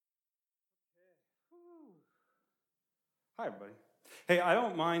Hi, everybody. Hey, I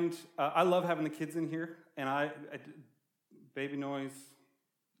don't mind. I love having the kids in here, and baby noise,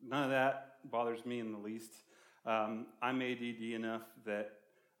 none of that bothers me in the least. I'm ADD enough that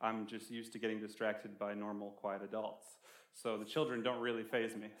I'm just used to getting distracted by normal, quiet adults. So the children don't really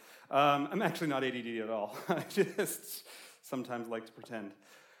faze me. I'm actually not ADD at all. I just sometimes like to pretend.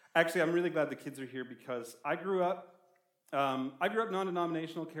 Actually, I'm really glad the kids are here because I grew up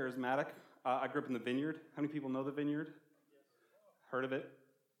non-denominational, charismatic. I grew up in the Vineyard. How many people know the Vineyard? Heard of it?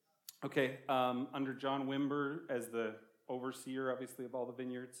 Okay, under John Wimber as the overseer, obviously, of all the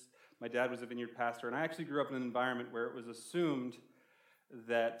vineyards. My dad was a vineyard pastor, and I actually grew up in an environment where it was assumed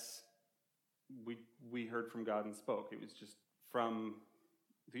that we heard from God and spoke. It was just from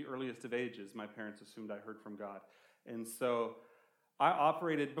the earliest of ages, my parents assumed I heard from God. And so I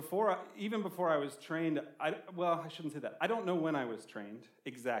operated, even before I was trained, I shouldn't say that. I don't know when I was trained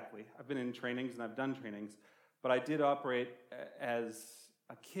exactly. I've been in trainings and I've done trainings, but I did operate as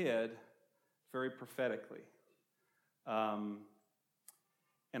a kid very prophetically. And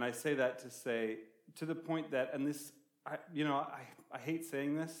I say that to say, to the point that, and this, I hate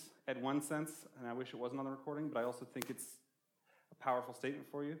saying this at one sense, and I wish it wasn't on the recording, but I also think it's a powerful statement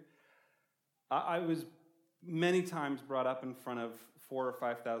for you. I was many times brought up in front of 4,000 or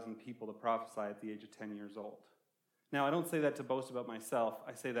 5,000 people to prophesy at the age of 10 years old. Now, I don't say that to boast about myself.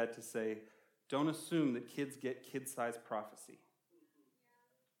 I say that to say, don't assume that kids get kid-sized prophecy,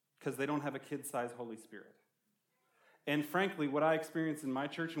 because they don't have a kid-sized Holy Spirit. And frankly, what I experience in my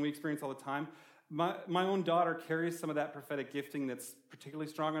church, and we experience all the time, my own daughter carries some of that prophetic gifting that's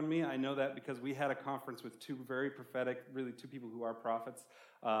particularly strong on me. I know that because we had a conference with two very prophetic, really two people who are prophets,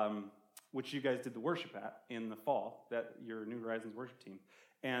 which you guys did the worship at in the fall, that your New Horizons worship team.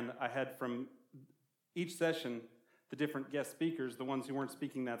 And I had from each session, the different guest speakers, the ones who weren't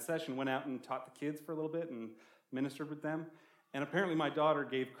speaking that session, went out and taught the kids for a little bit and ministered with them. And apparently my daughter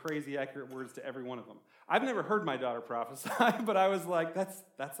gave crazy accurate words to every one of them. I've never heard my daughter prophesy, but I was like,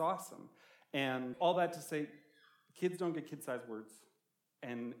 that's awesome. And all that to say, kids don't get kid-sized words.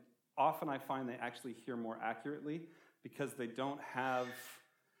 And often I find they actually hear more accurately because they don't have...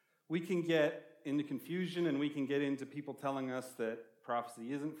 We can get into confusion and we can get into people telling us that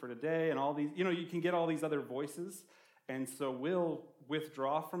prophecy isn't for today and all these, you can get all these other voices. And so we'll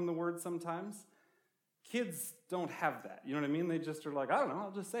withdraw from the word sometimes. Kids don't have that. You know what I mean? They just are like, I don't know,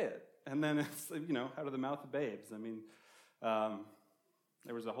 I'll just say it. And then it's, out of the mouth of babes. I mean,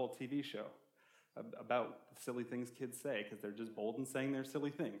 there was a whole TV show about silly things kids say because they're just bold in saying their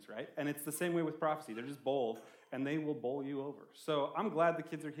silly things, right? And it's the same way with prophecy. They're just bold, and they will bowl you over. So I'm glad the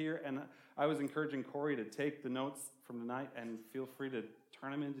kids are here, and I was encouraging Corey to take the notes from tonight and feel free to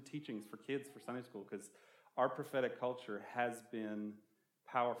turn them into teachings for kids for Sunday school because our prophetic culture has been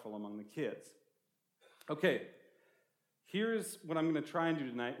powerful among the kids. Okay, here's what I'm going to try and do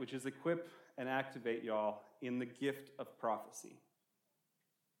tonight, which is equip and activate y'all in the gift of prophecy.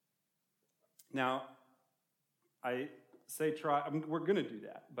 Now, I say we're going to do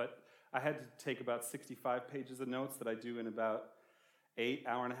that, but I had to take about 65 pages of notes that I do in about 8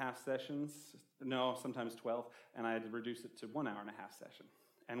 hour-and-a-half sessions. No, sometimes 12, and I had to reduce it to 1 hour-and-a-half session.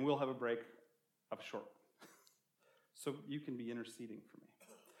 And we'll have a break of a short one. So you can be interceding for me.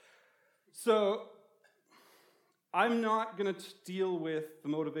 So I'm not going to deal with the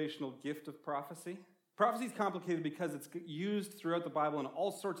motivational gift of prophecy. Prophecy is complicated because it's used throughout the Bible in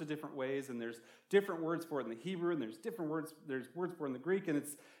all sorts of different ways, and there's different words for it in the Hebrew, and there's words for it in the Greek, and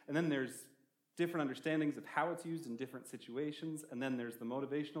then there's different understandings of how it's used in different situations, and then there's the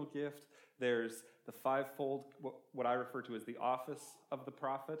motivational gift, there's the fivefold, what I refer to as the office of the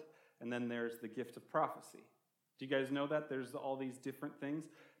prophet, and then there's the gift of prophecy. Do you guys know that? There's all these different things.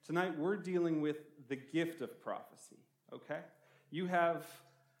 Tonight, we're dealing with the gift of prophecy, okay? You have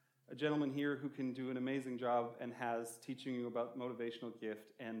a gentleman here who can do an amazing job and has teaching you about motivational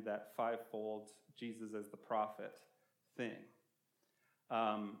gift and that fivefold Jesus as the prophet thing.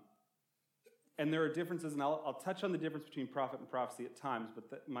 And there are differences, and I'll touch on the difference between prophet and prophecy at times,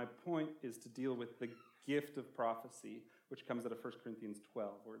 but my point is to deal with the gift of prophecy, which comes out of 1 Corinthians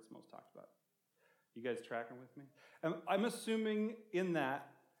 12, where it's most talked about. You guys tracking with me? I'm assuming in that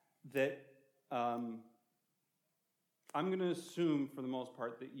I'm going to assume, for the most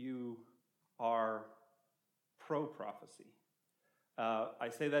part, that you are pro-prophecy. I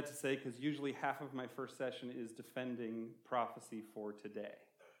say that to say because usually half of my first session is defending prophecy for today.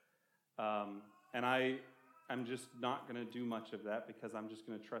 And I'm just not going to do much of that because I'm just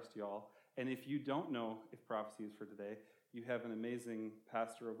going to trust y'all. And if you don't know if prophecy is for today, you have an amazing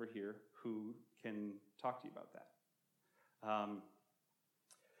pastor over here who can talk to you about that.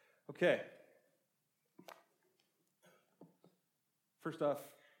 Okay. First off,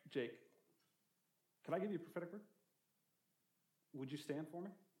 Jake, can I give you a prophetic word? Would you stand for me?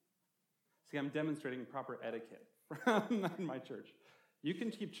 See, I'm demonstrating proper etiquette in my church. You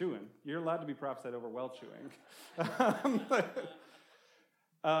can keep chewing. You're allowed to be prophesied over while chewing.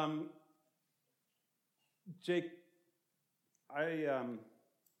 Jake,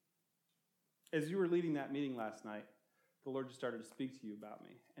 as you were leading that meeting last night, the Lord just started to speak to you about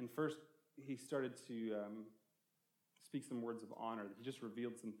me. And first, he started to speak some words of honor. He just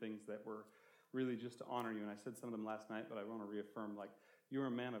revealed some things that were really just to honor you. And I said some of them last night, but I want to reaffirm, like, you're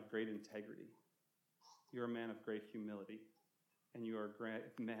a man of great integrity. You're a man of great humility. And you are a great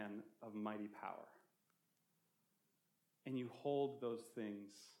man of mighty power. And you hold those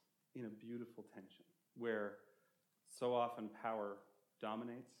things in a beautiful tension, where so often power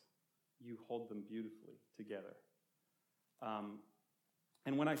dominates, you hold them beautifully together.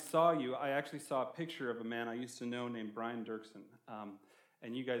 And when I saw you, I actually saw a picture of a man I used to know named Brian Dirksen.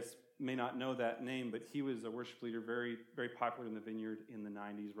 And you guys may not know that name, but he was a worship leader, very, very popular in the Vineyard in the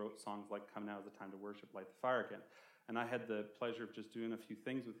 90s, wrote songs like Come Now Is the Time to Worship, Light the Fire Again. And I had the pleasure of just doing a few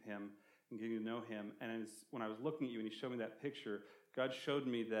things with him and getting to know him. And when I was looking at you and he showed me that picture, God showed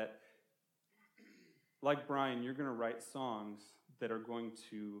me that, like Brian, you're going to write songs that are going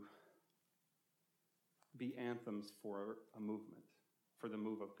to be anthems for a movement, for the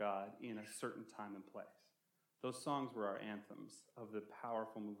move of God in a certain time and place. Those songs were our anthems of the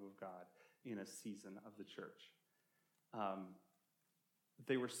powerful move of God in a season of the church.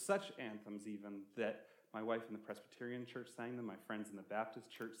 They were such anthems even that my wife in the Presbyterian church sang them, my friends in the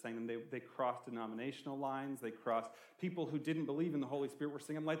Baptist church sang them. They crossed denominational lines. They crossed people who didn't believe in the Holy Spirit were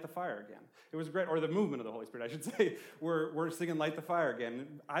singing Light the Fire Again. It was great, or the movement of the Holy Spirit, I should say, were singing Light the Fire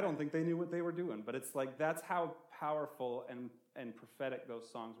Again. I don't think they knew what they were doing, but it's like that's how powerful and prophetic those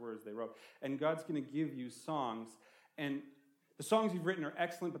songs were as they wrote. And God's going to give you songs, and the songs you've written are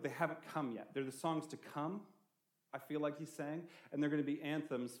excellent, but they haven't come yet. They're the songs to come, I feel like he's saying, and they're going to be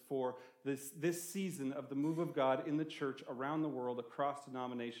anthems for this season of the move of God in the church around the world across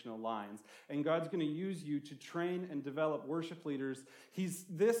denominational lines. And God's going to use you to train and develop worship leaders.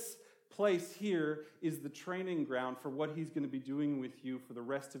 This place here is the training ground for what he's going to be doing with you for the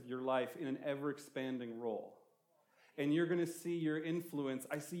rest of your life in an ever-expanding role. And you're going to see your influence.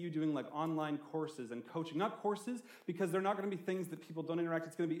 I see you doing like online courses and coaching. Not courses, because they're not going to be things that people don't interact.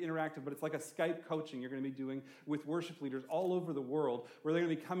 It's going to be interactive, but it's like a Skype coaching you're going to be doing with worship leaders all over the world, where they're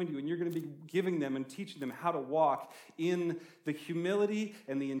going to be coming to you and you're going to be giving them and teaching them how to walk in the humility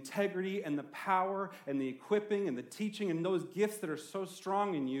and the integrity and the power and the equipping and the teaching and those gifts that are so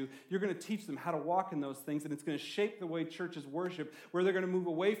strong in you. You're going to teach them how to walk in those things, and it's going to shape the way churches worship, where they're going to move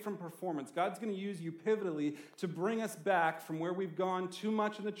away from performance. God's going to use you pivotally to bring us back from where we've gone too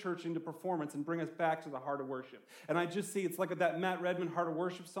much in the church into performance and bring us back to the heart of worship. And I just see it's like that Matt Redman Heart of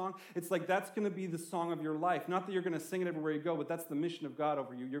Worship song. It's like that's going to be the song of your life. Not that you're going to sing it everywhere you go, but that's the mission of God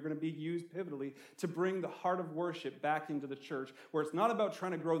over you. You're going to be used pivotally to bring the heart of worship back into the church, where it's not about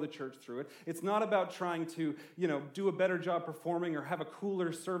trying to grow the church through it. It's not about trying to, do a better job performing or have a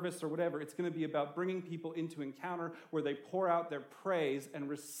cooler service or whatever. It's going to be about bringing people into encounter where they pour out their praise and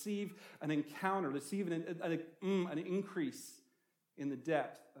receive an encounter, receive an increase in the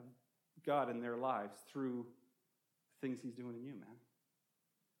depth of God in their lives through things he's doing in you, man.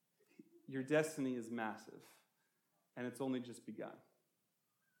 Your destiny is massive, and it's only just begun.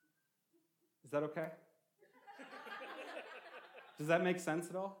 Is that okay? Does that make sense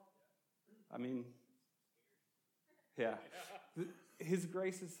at all? I mean, yeah. His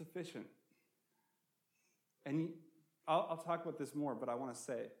grace is sufficient. And I'll talk about this more, but I want to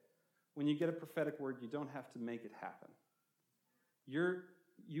say, when you get a prophetic word, you don't have to make it happen.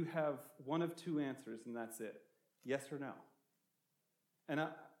 You have one of two answers, and that's it. Yes or no. And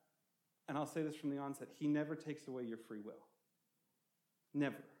I'll say this from the onset. He never takes away your free will.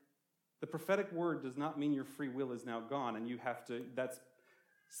 Never. The prophetic word does not mean your free will is now gone, and that's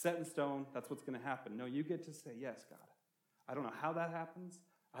set in stone, that's what's going to happen. No, you get to say, yes, God. I don't know how that happens.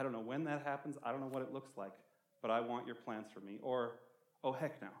 I don't know when that happens. I don't know what it looks like, but I want your plans for me. Or, oh,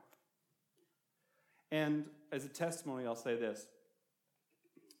 heck no. And as a testimony, I'll say this.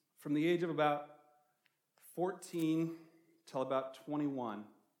 From the age of about 14 till about 21,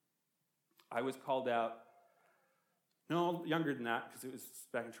 I was called out, no, younger than that, because it was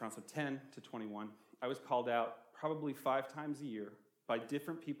back in Toronto, so 10 to 21. I was called out probably 5 times a year by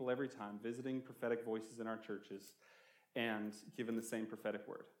different people every time, visiting prophetic voices in our churches and given the same prophetic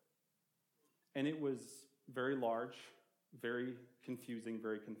word. And it was very large, very confusing,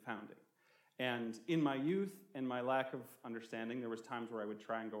 very confounding. And in my youth and my lack of understanding, there was times where I would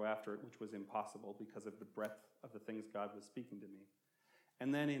try and go after it, which was impossible because of the breadth of the things God was speaking to me.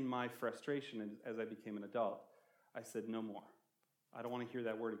 And then in my frustration as I became an adult, I said, no more. I don't want to hear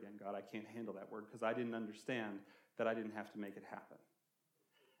that word again, God. I can't handle that word because I didn't understand that I didn't have to make it happen.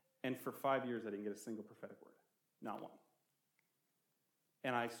 And for 5 years, I didn't get a single prophetic word. Not one.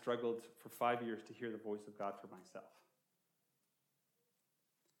 And I struggled for 5 years to hear the voice of God for myself.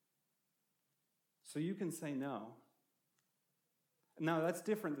 So you can say no. Now, that's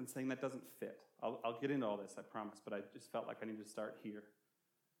different than saying that doesn't fit. I'll get into all this, I promise, but I just felt like I needed to start here.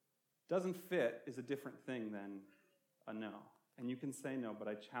 Doesn't fit is a different thing than a no. And you can say no, but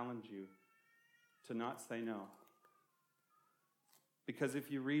I challenge you to not say no. Because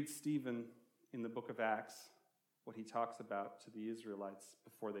if you read Stephen in the book of Acts, what he talks about to the Israelites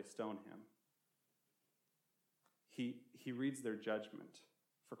before they stone him, he reads their judgment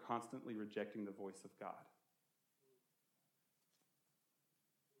for constantly rejecting the voice of God.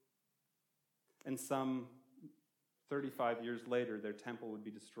 And some 35 years later, their temple would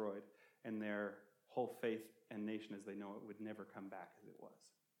be destroyed, and their whole faith and nation as they know it would never come back as it was.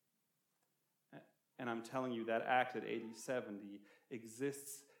 And I'm telling you, that act at AD 70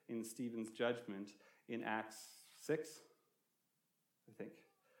 exists in Stephen's judgment in Acts 6, I think,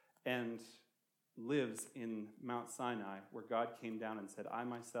 and lives in Mount Sinai, where God came down and said, I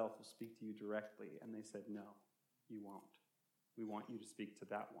myself will speak to you directly. And they said, no, you won't. We want you to speak to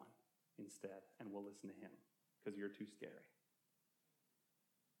that one instead, and we'll listen to him, because you're too scary.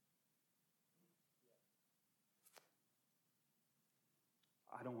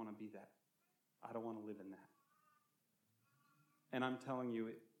 I don't want to be that. I don't want to live in that. And I'm telling you,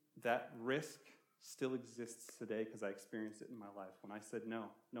 that risk still exists today because I experienced it in my life. When I said,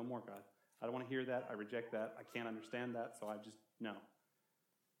 no more, God. I don't want to hear that. I reject that. I can't understand that, so I just, no.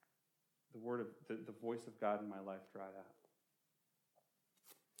 The voice of God in my life dried out.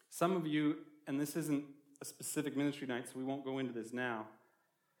 Some of you, and this isn't a specific ministry night, so we won't go into this now,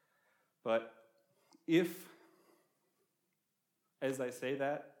 but if, as I say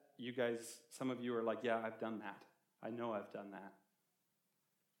that, you guys, some of you are like, yeah, I've done that. I know I've done that.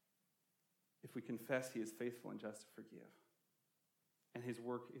 If we confess, he is faithful and just to forgive. And his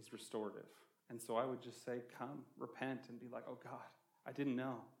work is restorative. And so I would just say, come, repent, and be like, oh God, I didn't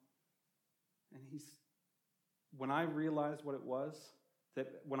know. And when I realized what it was,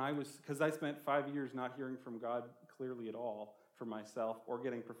 because I spent 5 years not hearing from God clearly at all for myself or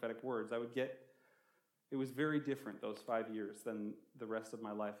getting prophetic words, it was very different those 5 years than the rest of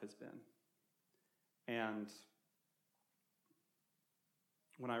my life has been. And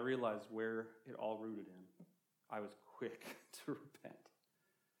when I realized where it all rooted in, I was quick to repent.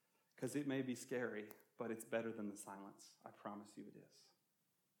 Because it may be scary, but it's better than the silence. I promise you it is.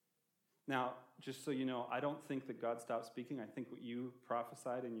 Now, just so you know, I don't think that God stopped speaking. I think what you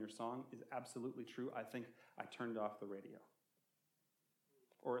prophesied in your song is absolutely true. I think I turned off the radio.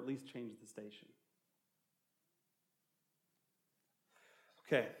 Or at least changed the station.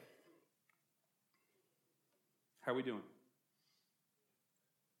 Okay. How are we doing?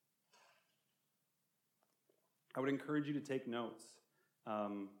 I would encourage you to take notes.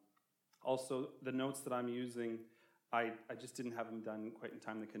 Also, the notes that I'm using, I just didn't have them done quite in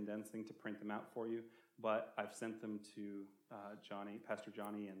time, the condensing, to print them out for you, but I've sent them to Pastor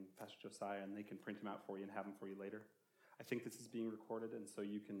Johnny and Pastor Josiah, and they can print them out for you and have them for you later. I think this is being recorded, and so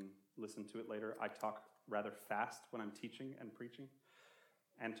you can listen to it later. I talk rather fast when I'm teaching and preaching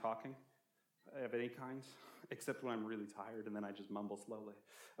and talking of any kind, except when I'm really tired, and then I just mumble slowly.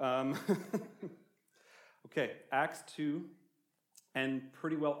 Okay, Acts 2, and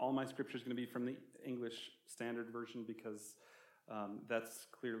pretty well all my scripture is going to be from the English Standard Version because that's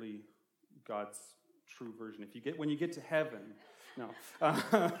clearly God's true version. When you get to heaven, no,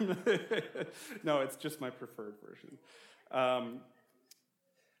 no, it's just my preferred version.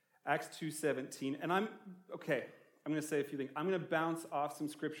 Acts 2:17, and I'm going to say a few things. I'm going to bounce off some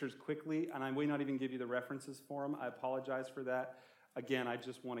scriptures quickly, and I may not even give you the references for them. I apologize for that. Again, I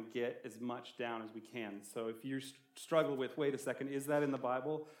just want to get as much down as we can. So if you struggle with, wait a second, is that in the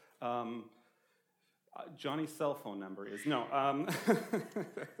Bible? Johnny's cell phone number is. No.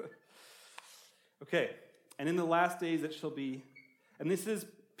 Okay. And in the last days it shall be, and this is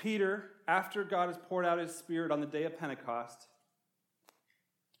Peter, after God has poured out his Spirit on the day of Pentecost,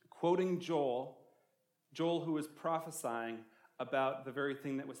 quoting Joel who was prophesying about the very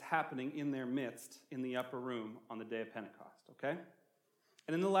thing that was happening in their midst in the upper room on the day of Pentecost, okay?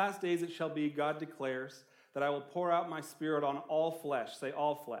 And in the last days it shall be, God declares, that I will pour out my Spirit on all flesh. Say,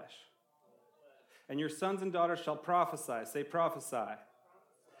 all flesh. And your sons and daughters shall prophesy. Say, prophesy.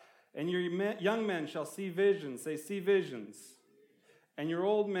 And your young men shall see visions. Say, see visions. And your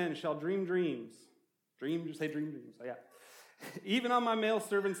old men shall dream dreams. Say dream dreams. Oh, yeah. Even on my male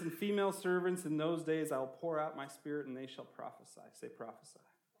servants and female servants in those days I'll pour out my Spirit and they shall prophesy. Say prophesy.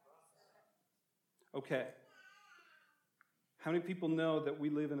 Okay. How many people know that we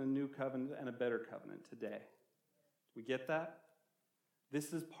live in a new covenant and a better covenant today? We get that?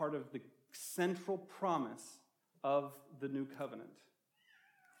 This is part of the central promise of the new covenant.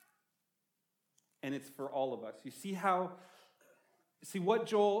 And it's for all of us. You see what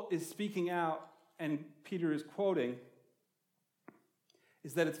Joel is speaking out and Peter is quoting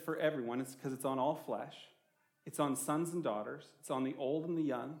is that it's for everyone. It's because it's on all flesh. It's on sons and daughters. It's on the old and the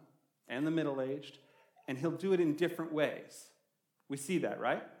young and the middle-aged. And he'll do it in different ways. We see that,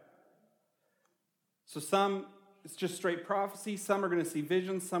 right? So some, it's just straight prophecy. Some are going to see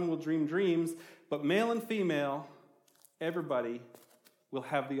visions. Some will dream dreams. But male and female, everybody will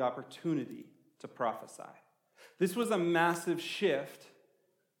have the opportunity to prophesy. This was a massive shift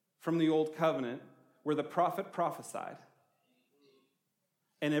from the old covenant where the prophet prophesied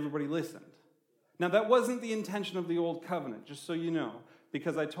and everybody listened. Now, that wasn't the intention of the old covenant, just so you know,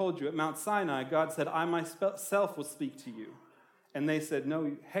 because I told you at Mount Sinai, God said, I myself will speak to you. And they said,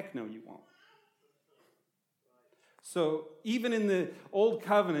 no, heck no, you won't. So even in the old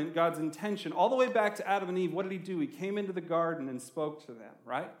covenant, God's intention, all the way back to Adam and Eve, what did he do? He came into the garden and spoke to them,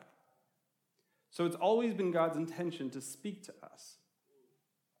 right? So it's always been God's intention to speak to us.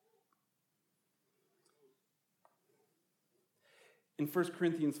 In 1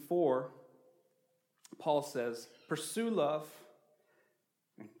 Corinthians 4, Paul says, pursue love.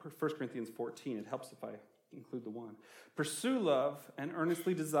 In 1 Corinthians 14, it helps if I include the one. Pursue love and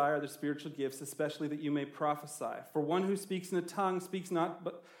earnestly desire the spiritual gifts, especially that you may prophesy. For one who speaks in a tongue speaks not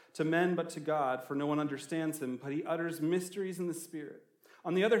but to men but to God, for no one understands him, but he utters mysteries in the Spirit.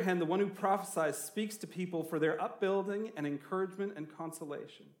 On the other hand, the one who prophesies speaks to people for their upbuilding and encouragement and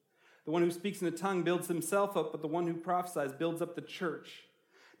consolation. The one who speaks in a tongue builds himself up, but the one who prophesies builds up the church.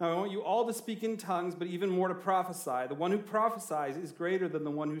 Now I want you all to speak in tongues, but even more to prophesy. The one who prophesies is greater than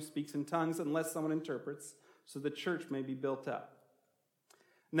the one who speaks in tongues, unless someone interprets, so the church may be built up.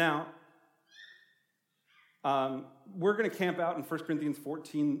 Now, we're going to camp out in 1 Corinthians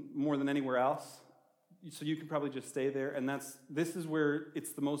 14 more than anywhere else, so you can probably just stay there. And this is where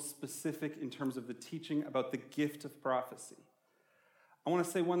it's the most specific in terms of the teaching about the gift of prophecy. I want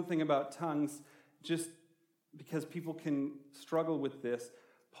to say one thing about tongues, just because people can struggle with this.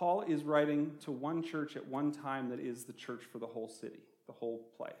 Paul is writing to one church at one time that is the church for the whole city, the whole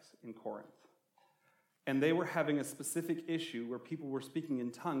place in Corinth. And they were having a specific issue where people were speaking in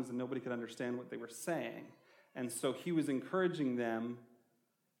tongues and nobody could understand what they were saying. And so he was encouraging them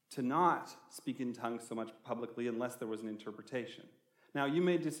to not speak in tongues so much publicly unless there was an interpretation. Now, you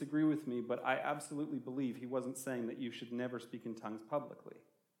may disagree with me, but I absolutely believe he wasn't saying that you should never speak in tongues publicly.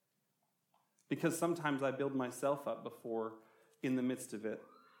 Because sometimes I build myself up before, in the midst of it.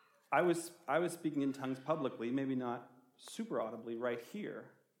 I was speaking in tongues publicly, maybe not super audibly right here,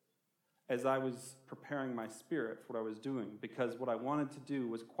 as I was preparing my spirit for what I was doing. Because what I wanted to do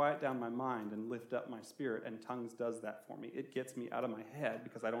was quiet down my mind and lift up my spirit, and tongues does that for me. It gets me out of my head,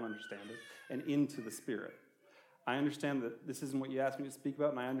 because I don't understand it, and into the spirit. I understand that this isn't what you asked me to speak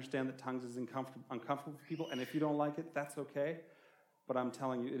about, and I understand that tongues is uncomfortable for people, and if you don't like it, that's okay. But I'm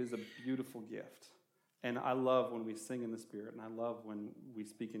telling you, it is a beautiful gift. And I love when we sing in the Spirit, and I love when we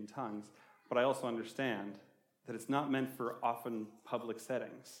speak in tongues. But I also understand that it's not meant for often public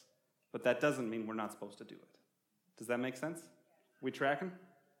settings. But that doesn't mean we're not supposed to do it. Does that make sense? We tracking?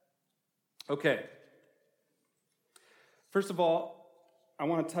 Okay. First of all, I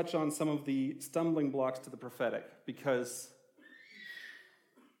want to touch on some of the stumbling blocks to the prophetic, because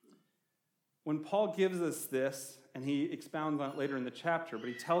when Paul gives us this, and he expounds on it later in the chapter, but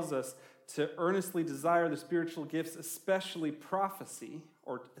he tells us to earnestly desire the spiritual gifts, especially prophecy,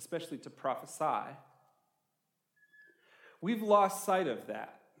 or especially to prophesy. We've lost sight of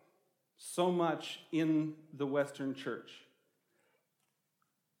that so much in the Western church.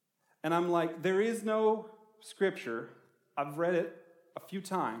 And I'm like, there is no scripture, I've read it a few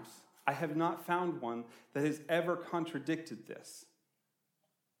times, I have not found one that has ever contradicted this,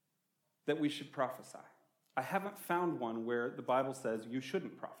 that we should prophesy. I haven't found one where the Bible says you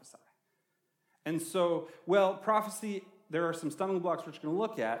shouldn't prophesy. And so, well, prophecy, there are some stumbling blocks which we're going to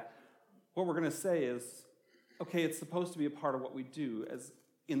look at. What we're going to say is, okay, it's supposed to be a part of what we do as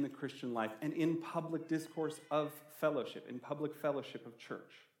in the Christian life and in public discourse of fellowship, in public fellowship of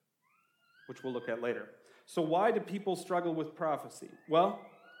church, which we'll look at later. So why do people struggle with prophecy? Well,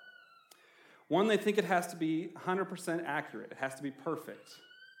 one, they think it has to be 100% accurate. It has to be perfect.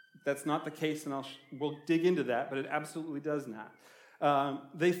 That's not the case, and we'll dig into that, but it absolutely does not.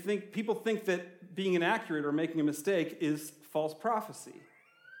 People think that being inaccurate or making a mistake is false prophecy.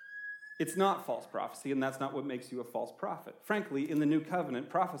 It's not false prophecy, and that's not what makes you a false prophet. Frankly, in the New Covenant,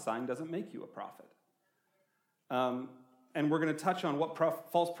 prophesying doesn't make you a prophet. And we're going to touch on what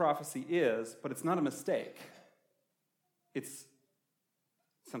false prophecy is, but it's not a mistake. It's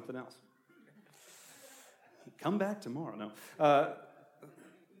something else. Come back tomorrow. No.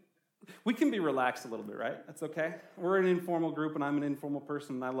 We can be relaxed a little bit, right? That's okay. We're an informal group, and I'm an informal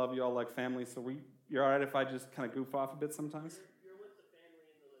person, and I love you all like family, so you're all right if I just kind of goof off a bit sometimes? You're with the family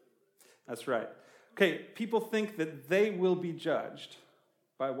in the living room. That's right. Okay, people think that they will be judged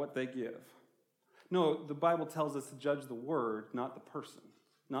by what they give. No, the Bible tells us to judge the word, not the person,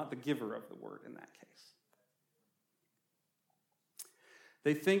 not the giver of the word in that case.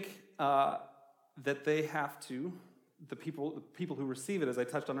 They think that they have to, the people who receive it, as I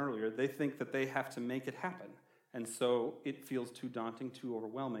touched on earlier, they think that they have to make it happen. And so it feels too daunting, too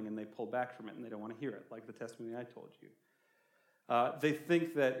overwhelming, and they pull back from it, and they don't want to hear it, like the testimony I told you. They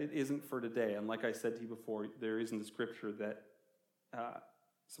think that it isn't for today, and like I said to you before, there isn't a scripture that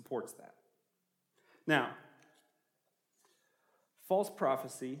supports that. Now, false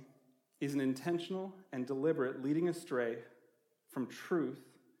prophecy is an intentional and deliberate leading astray from truth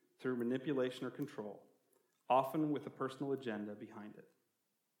through manipulation or control, often with a personal agenda behind it.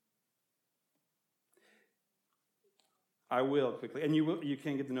 I will quickly, and you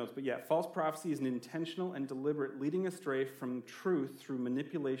can get the notes, but yeah, false prophecy is an intentional and deliberate leading astray from truth through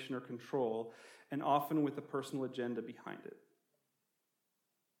manipulation or control, and often with a personal agenda behind it.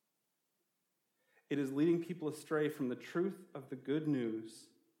 It is leading people astray from the truth of the good news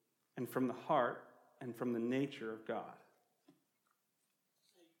and from the heart and from the nature of God.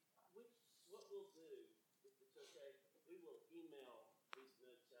 What we'll do, if it's okay, we will email these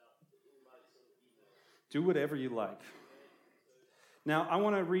notes out to anybody on the email. Do whatever you like. Now, I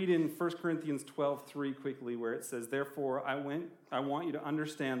want to read in 1 Corinthians 12:3 quickly, where it says, "Therefore, I want you to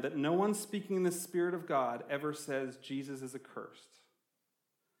understand that no one speaking in the Spirit of God ever says Jesus is accursed.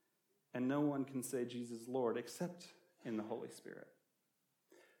 And no one can say Jesus is Lord except in the Holy Spirit."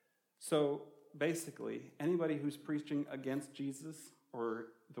 So, basically, anybody who's preaching against Jesus or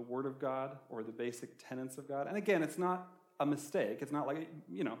the Word of God or the basic tenets of God, and again, it's not a mistake. It's not like,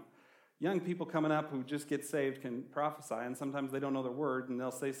 young people coming up who just get saved can prophesy, and sometimes they don't know the word, and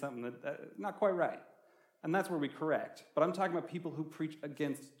they'll say something that's not quite right. And that's where we correct. But I'm talking about people who preach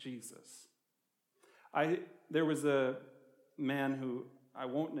against Jesus. There was a man who I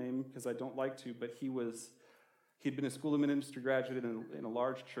won't name because I don't like to, but he'd been a school of ministry graduate in a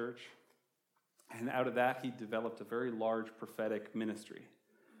large church, and out of that he developed a very large prophetic ministry.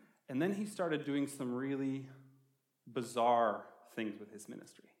 And then he started doing some really bizarre things with his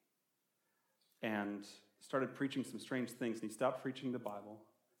ministry, and started preaching some strange things. And he stopped preaching the Bible,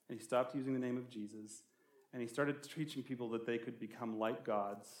 and he stopped using the name of Jesus, and he started teaching people that they could become like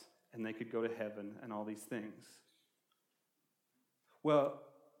gods, and they could go to heaven, and all these things. Well,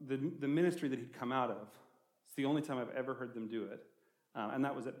 the ministry that he'd come out of, it's the only time I've ever heard them do it, and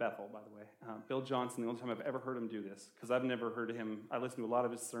that was at Bethel, by the way. Bill Johnson, the only time I've ever heard him do this, because I've never heard him. I listened to a lot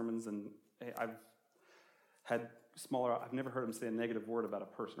of his sermons, and I've never heard him say a negative word about a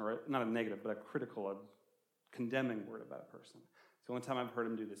person, or not a negative, but a critical, a condemning word about a person. It's the only time I've heard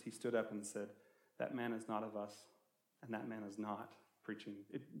him do this. He stood up and said, "That man is not of us, and that man is not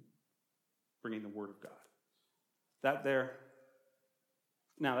bringing the word of God." That there.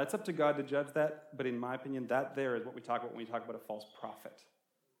 Now, that's up to God to judge that, but in my opinion, that there is what we talk about when we talk about a false prophet,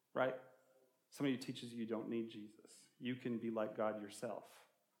 right? Somebody who teaches you don't need Jesus. You can be like God yourself.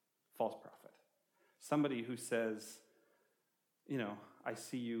 False prophet. Somebody who says, I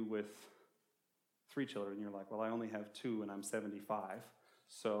see you with 3 children, and you're like, well, I only have 2 and I'm 75.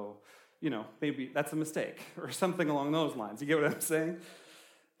 So, maybe that's a mistake or something along those lines. You get what I'm saying?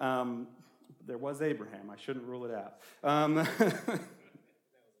 There was Abraham. I shouldn't rule it out.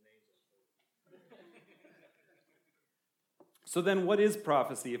 So then what is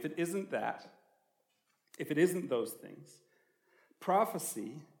prophecy? If it isn't that, if it isn't those things,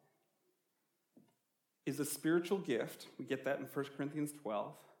 prophecy is a spiritual gift, we get that in 1 Corinthians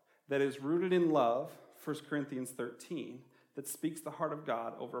 12, that is rooted in love, 1 Corinthians 13, that speaks the heart of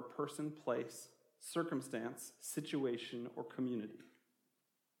God over a person, place, circumstance, situation, or community.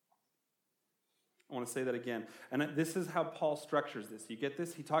 I want to say that again. And this is how Paul structures this. You get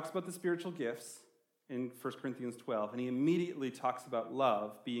this? He talks about the spiritual gifts in 1 Corinthians 12, and he immediately talks about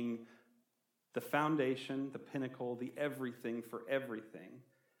love being the foundation, the pinnacle, the everything for everything.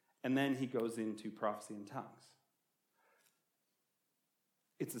 And then he goes into prophecy in tongues.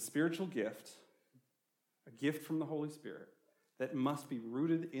 It's a spiritual gift, a gift from the Holy Spirit that must be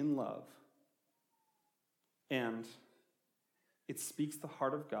rooted in love. And It speaks the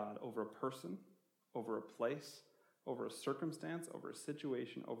heart of God over a person, over a place, over a circumstance, over a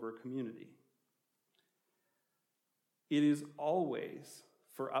situation, over a community. It is always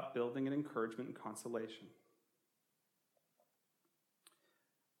for upbuilding and encouragement and consolation.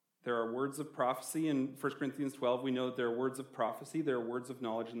 There are words of prophecy in 1 Corinthians 12. We know that there are words of prophecy, there are words of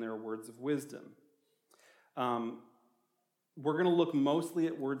knowledge, and there are words of wisdom. We're going to look mostly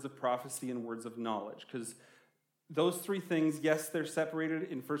at words of prophecy and words of knowledge, because those three things, yes, they're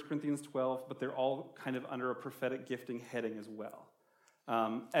separated in 1 Corinthians 12, but they're all kind of under a prophetic gifting heading as well.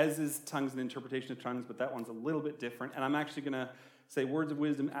 As is tongues and interpretation of tongues, but that one's a little bit different. And I'm actually going to say words of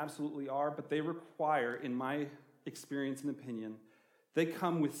wisdom absolutely are, but they require, in my experience and opinion, they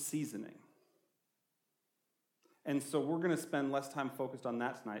come with seasoning. And so we're going to spend less time focused on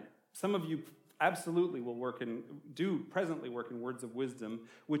that tonight. Some of you absolutely will do presently work in words of wisdom,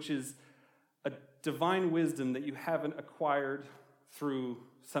 which is a divine wisdom that you haven't acquired through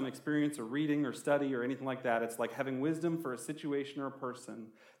some experience or reading or study or anything like that. It's like having wisdom for a situation or a person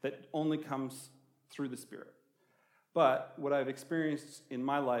that only comes through the Spirit. But what I've experienced in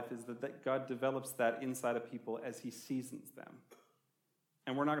my life is that God develops that inside of people as he seasons them.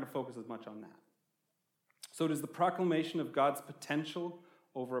 And we're not going to focus as much on that. So it is the proclamation of God's potential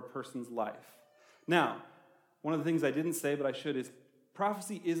over a person's life. Now, one of the things I didn't say, but I should, is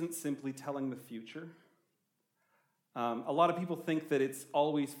prophecy isn't simply telling the future. A lot of people think that it's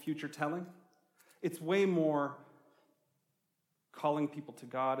always future telling. It's way more calling people to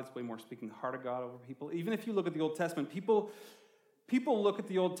God. It's way more speaking the heart of God over people. Even if you look at the Old Testament, people look at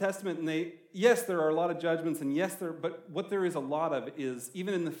the Old Testament and yes, there are a lot of judgments, and yes, but what there is a lot of is,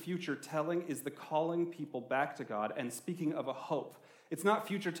 even in the future telling, is the calling people back to God and speaking of a hope. It's not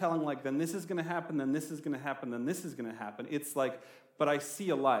future telling like, then this is going to happen, then this is going to happen, then this is going to happen. It's like, but I see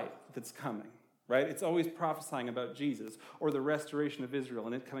a light that's coming, right? It's always prophesying about Jesus or the restoration of Israel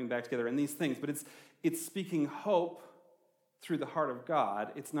and it coming back together and these things. But it's speaking hope through the heart of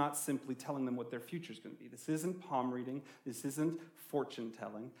God. It's not simply telling them what their future is going to be. This isn't palm reading. This isn't fortune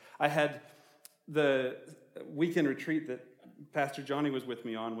telling. I had the weekend retreat that Pastor Johnny was with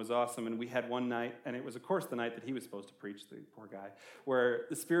me on was awesome, and we had one night, and it was, of course, the night that he was supposed to preach, the poor guy, where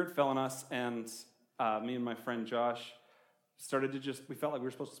the Spirit fell on us, and me and my friend Josh started to we felt like we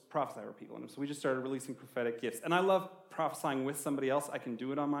were supposed to prophesy over people, and so we just started releasing prophetic gifts. And I love prophesying with somebody else. I can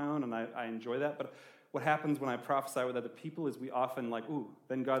do it on my own, and I enjoy that, but what happens when I prophesy with other people is we often like,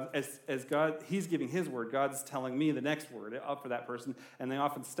 then God, as God, he's giving his word, God's telling me the next word up for that person, and they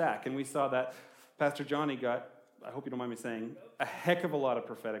often stack. And we saw that Pastor Johnny got, I hope you don't mind me saying, a heck of a lot of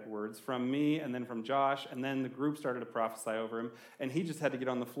prophetic words from me and then from Josh, and then the group started to prophesy over him, and he just had to get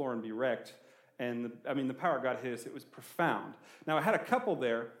on the floor and be wrecked. And the power of God hit us. It was profound. Now, I had a couple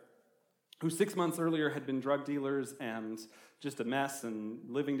there who 6 months earlier had been drug dealers and just a mess and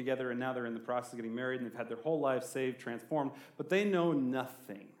living together, and now they're in the process of getting married, and they've had their whole lives saved, transformed, but they know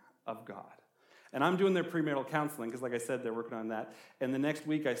nothing of God. And I'm doing their premarital counseling, because like I said, they're working on that. And the next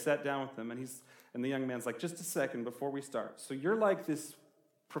week I sat down with them, and the young man's like, just a second before we start. So you're like this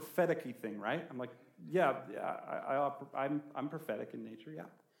prophetic-y thing, right? I'm like, yeah, I'm prophetic in nature, yeah.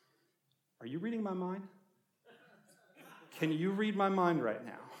 Are you reading my mind? Can you read my mind right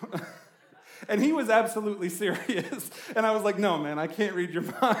now? And he was absolutely serious. And I was like, no, man, I can't read your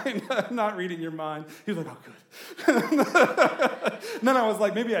mind. I'm not reading your mind. He was like, oh, good. And then I was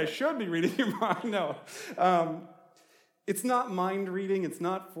like, maybe I should be reading your mind. No. It's not mind reading. It's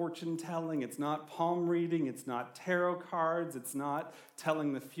not fortune telling. It's not palm reading. It's not tarot cards. It's not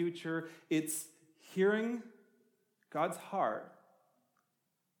telling the future. It's hearing God's heart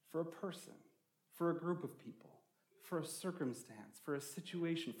for a person, for a group of people, for a circumstance, for a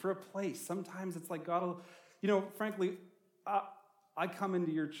situation, for a place. Sometimes it's like God will, frankly, I come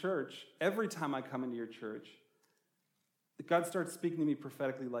into your church. Every time I come into your church, God starts speaking to me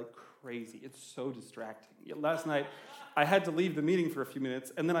prophetically like crazy. It's so distracting. Last night, I had to leave the meeting for a few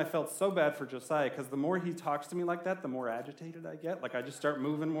minutes, and then I felt so bad for Josiah, because the more he talks to me like that, the more agitated I get. Like, I just start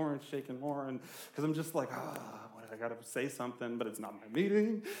moving more and shaking more, and because I'm just like, I got to say something, but it's not my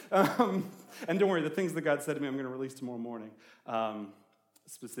meeting. And don't worry, the things that God said to me, I'm going to release tomorrow morning,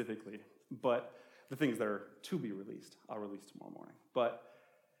 specifically. But the things that are to be released, I'll release tomorrow morning. But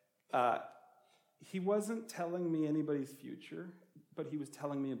he wasn't telling me anybody's future, but he was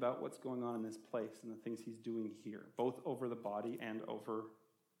telling me about what's going on in this place and the things he's doing here, both over the body and over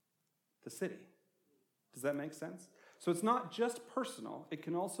the city. Does that make sense? So it's not just personal. It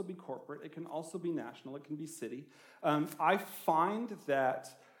can also be corporate. It can also be national. It can be city. I find that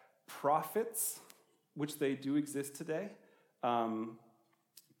prophets, which they do exist today,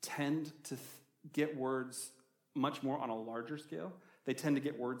 tend to get words much more on a larger scale. They tend to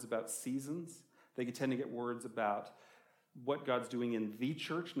get words about seasons. They tend to get words about what God's doing in the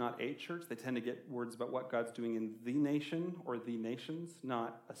church, not a church. They tend to get words about what God's doing in the nation or the nations,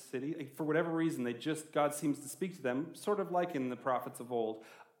 not a city. For whatever reason, God seems to speak to them, sort of like in the prophets of old,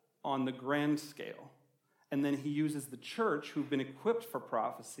 on the grand scale. And then he uses the church, who've been equipped for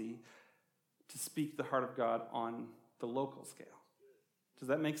prophecy, to speak the heart of God on the local scale. Does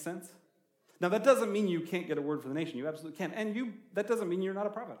that make sense? Now, that doesn't mean you can't get a word for the nation. You absolutely can. And that doesn't mean you're not a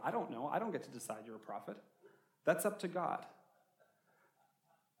prophet. I don't know. I don't get to decide you're a prophet. That's up to God.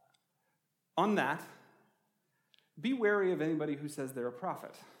 On that, be wary of anybody who says they're a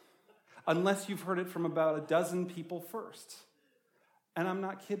prophet, unless you've heard it from about a dozen people first. And I'm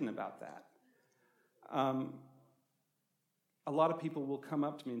not kidding about that. A lot of people will come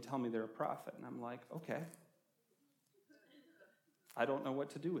up to me and tell me they're a prophet, and I'm like, okay. I don't know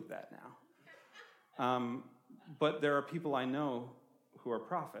what to do with that now. But there are people I know who are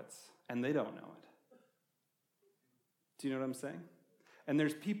prophets, and they don't know it. Do you know what I'm saying? And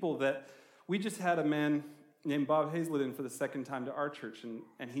there's people that, we just had a man named Bob Hazlett in for the second time to our church,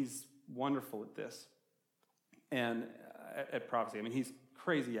 and he's wonderful at this, and at prophecy. I mean, he's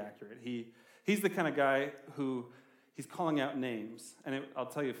crazy accurate. He's the kind of guy who, he's calling out names, and I'll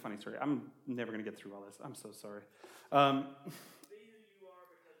tell you a funny story. I'm never going to get through all this. I'm so sorry.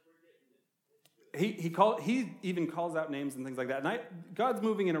 He even calls out names and things like that. And God's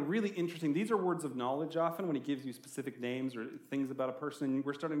moving in a really interesting, these are words of knowledge often when he gives you specific names or things about a person. And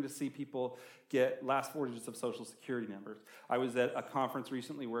we're starting to see people get last 4 digits of social security numbers. I was at a conference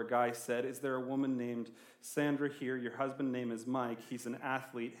recently where a guy said, is there a woman named Sandra here? Your husband's name is Mike. He's an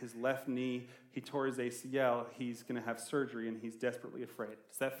athlete. His left knee, he tore his ACL. He's going to have surgery and he's desperately afraid.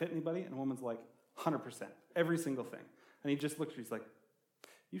 Does that fit anybody? And a woman's like, 100%. Every single thing. And he just looked at her. He's like,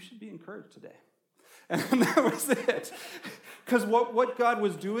 you should be encouraged today. And that was it. Because what God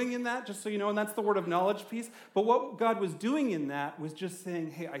was doing in that, just so you know, and that's the word of knowledge piece, but what God was doing in that was just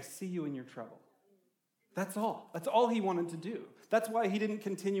saying, hey, I see you in your trouble. That's all. That's all he wanted to do. That's why he didn't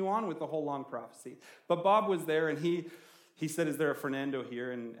continue on with the whole long prophecy. But Bob was there, and he said, is there a Fernando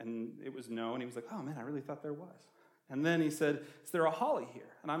here? And it was no. And he was like, oh, man, I really thought there was. And then he said, is there a Holly here?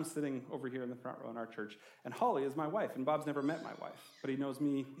 And I'm sitting over here in the front row in our church, and Holly is my wife, and Bob's never met my wife, but he knows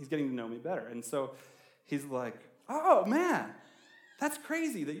me, he's getting to know me better. And so he's like, oh, man, that's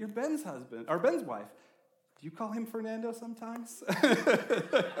crazy that you're Ben's husband, or Ben's wife. Do you call him Fernando sometimes?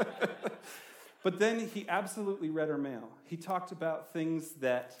 But then he absolutely read her mail. He talked about things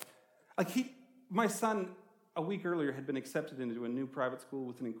that, my son, a week earlier, had been accepted into a new private school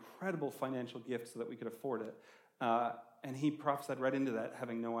with an incredible financial gift so that we could afford it. And he prophesied right into that,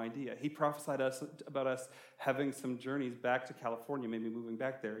 having no idea. He prophesied about us having some journeys back to California, maybe moving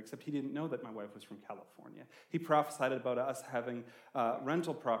back there, except he didn't know that my wife was from California. He prophesied about us having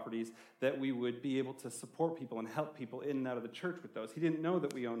rental properties that we would be able to support people and help people in and out of the church with those. He didn't know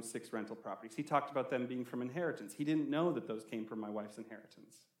that we owned 6 rental properties. He talked about them being from inheritance. He didn't know that those came from my wife's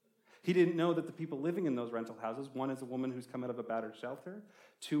inheritance. He didn't know that the people living in those rental houses, one is a woman who's come out of a battered shelter,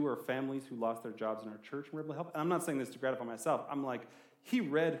 2 are families who lost their jobs in our church and we're able to help. And I'm not saying this to gratify myself. I'm like, he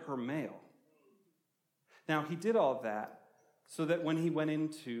read her mail. Now, he did all that so that when he went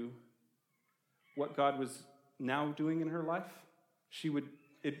into what God was now doing in her life, she would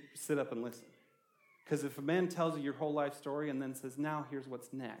sit up and listen. Because if a man tells you your whole life story and then says, now here's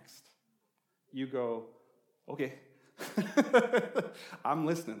what's next, you go, okay. I'm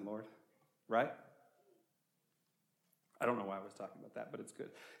listening, Lord, right? I don't know why I was talking about that, but it's good.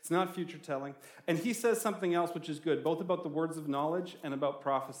 It's not future telling. And he says something else which is good, both about the words of knowledge and about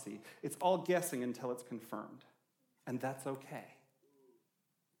prophecy. It's all guessing until it's confirmed, and that's okay.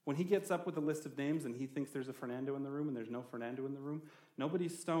 When he gets up with a list of names and he thinks there's a Fernando in the room and there's no Fernando in the room,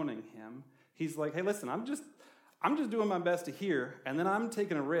 nobody's stoning him. He's like, hey, listen, I'm just doing my best to hear, and then I'm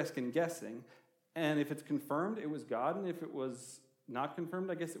taking a risk and guessing. And if it's confirmed, it was God. And if it was not confirmed,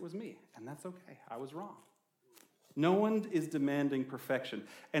 I guess it was me. And that's okay. I was wrong. No one is demanding perfection.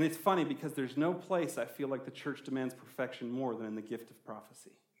 And it's funny because there's no place I feel like the church demands perfection more than in the gift of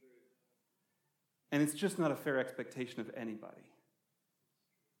prophecy. And it's just not a fair expectation of anybody.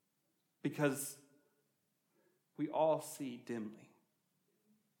 Because we all see dimly.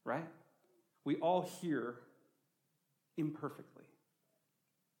 Right? We all hear imperfectly.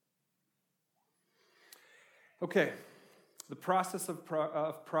 Okay, the process of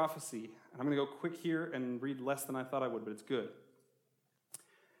prophecy. And I'm going to go quick here and read less than I thought I would, but it's good.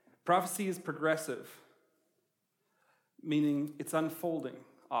 Prophecy is progressive, meaning it's unfolding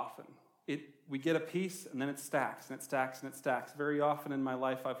often. we get a piece, and then it stacks, and it stacks, and it stacks. Very often in my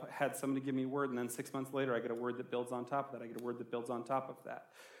life, I've had somebody give me a word, and then 6 months later, I get a word that builds on top of that. I get a word that builds on top of that.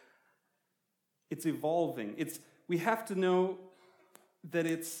 It's evolving. We have to know that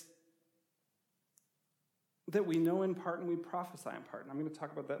that we know in part and we prophesy in part. And I'm going to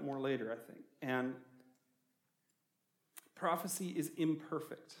talk about that more later, I think. And prophecy is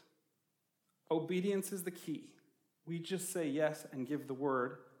imperfect. Obedience is the key. We just say yes and give the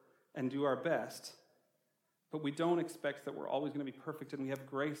word and do our best, but we don't expect that we're always going to be perfect, and we have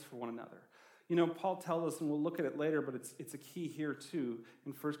grace for one another. You know, Paul tells us, and we'll look at it later, but it's a key here too,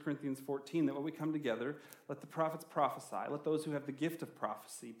 in 1 Corinthians 14, that when we come together, let the prophets prophesy, let those who have the gift of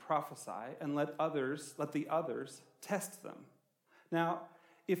prophecy prophesy, and let the others test them. Now,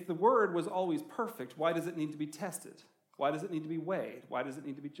 if the word was always perfect, why does it need to be tested? Why does it need to be weighed? Why does it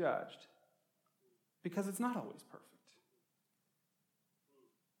need to be judged? Because it's not always perfect.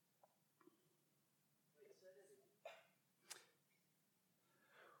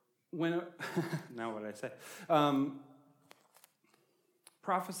 Now what did I say?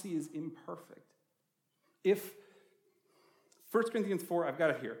 Prophecy is imperfect. If 1 Corinthians 4, I've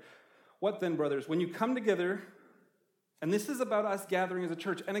got it here. What then, brothers? When you come together, and this is about us gathering as a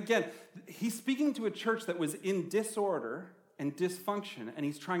church. And again, he's speaking to a church that was in disorder and dysfunction, and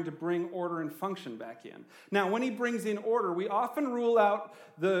he's trying to bring order and function back in. Now, when he brings in order, we often rule out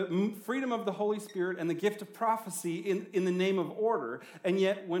the freedom of the Holy Spirit and the gift of prophecy in the name of order, and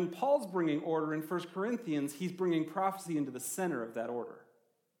yet when Paul's bringing order in 1 Corinthians, he's bringing prophecy into the center of that order.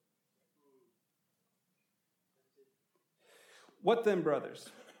 What then,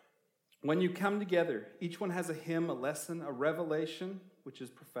 brothers? When you come together, each one has a hymn, a lesson, a revelation, which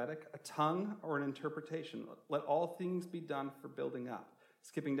is prophetic, a tongue, or an interpretation. Let all things be done for building up.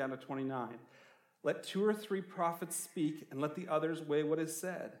 Skipping down to 29. Let 2 or 3 prophets speak, and let the others weigh what is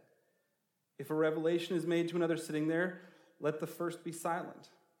said. If a revelation is made to another sitting there, let the first be silent.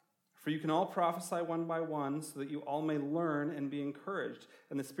 For you can all prophesy one by one, so that you all may learn and be encouraged.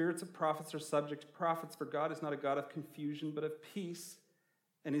 And the spirits of prophets are subject to prophets, for God is not a God of confusion, but of peace,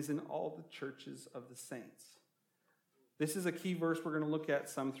 and is in all the churches of the saints. This is a key verse we're going to look at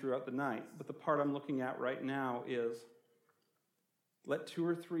some throughout the night, but the part I'm looking at right now is, let 2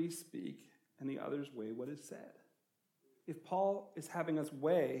 or 3 speak, and the others weigh what is said. If Paul is having us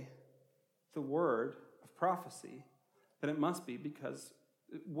weigh the word of prophecy, then it must be because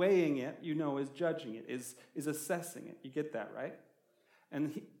weighing it, you know, is judging it, is assessing it. You get that, right?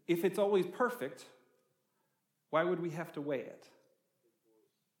 And if it's always perfect, why would we have to weigh it?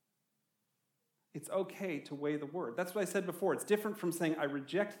 It's okay to weigh the word. That's what I said before. It's different from saying I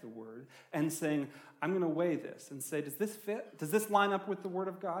reject the word and saying I'm going to weigh this and say, does this fit? Does this line up with the word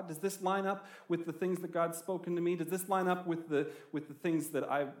of God? Does this line up with the things that God's spoken to me? Does this line up with the things that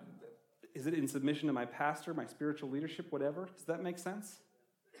is it in submission to my pastor, my spiritual leadership, whatever? Does that make sense?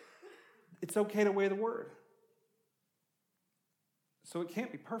 It's okay to weigh the word. So it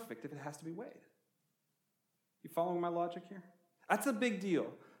can't be perfect if it has to be weighed. You following my logic here? That's a big deal.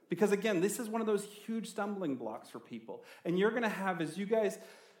 Because again, this is one of those huge stumbling blocks for people. And you're going to have, as you guys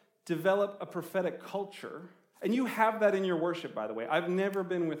develop a prophetic culture, and you have that in your worship, by the way. I've never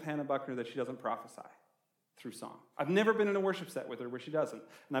been with Hannah Buckner that she doesn't prophesy through song. I've never been in a worship set with her where she doesn't.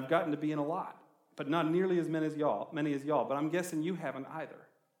 And I've gotten to be in a lot, but not nearly as many as y'all. But I'm guessing you haven't either,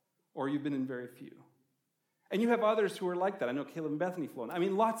 or you've been in very few. And you have others who are like that. I know Caleb and Bethany flow in that. I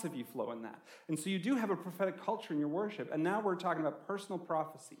mean, lots of you flow in that. And so you do have a prophetic culture in your worship. And now we're talking about personal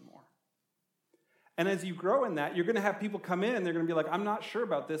prophecy more. And as you grow in that, you're going to have people come in and they're going to be like, I'm not sure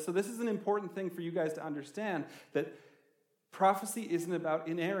about this. So this is an important thing for you guys to understand, that prophecy isn't about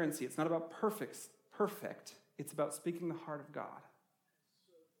inerrancy. It's not about perfect. It's about speaking the heart of God.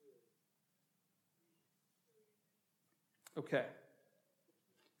 Okay.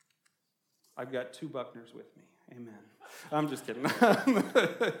 I've got 2 Buckners with me. Amen. I'm just kidding.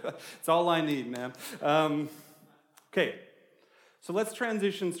 It's all I need, man. Okay. So let's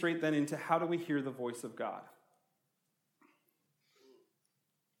transition straight then into how do we hear the voice of God.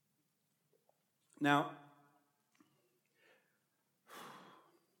 Now,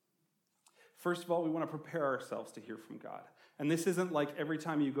 first of all, we want to prepare ourselves to hear from God. And this isn't like every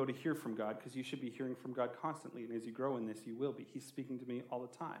time you go to hear from God, because you should be hearing from God constantly. And as you grow in this, you will be. He's speaking to me all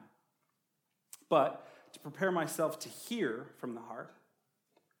the time. But to prepare myself to hear from the heart,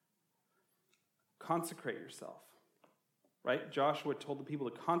 consecrate yourself. Right? Joshua told the people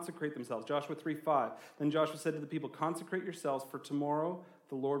to consecrate themselves. Joshua 3:5. Then Joshua said to the people, consecrate yourselves, for tomorrow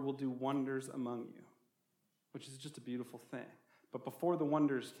the Lord will do wonders among you. Which is just a beautiful thing. But before the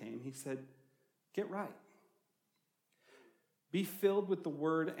wonders came, he said, get right. Be filled with the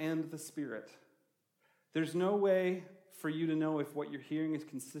Word and the Spirit. There's no way for you to know if what you're hearing is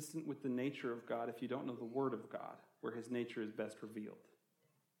consistent with the nature of God if you don't know the Word of God, where his nature is best revealed.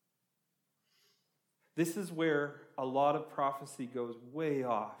 This is where a lot of prophecy goes way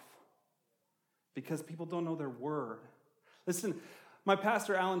off, because people don't know their word. Listen, my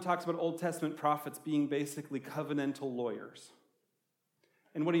pastor Alan talks about Old Testament prophets being basically covenantal lawyers.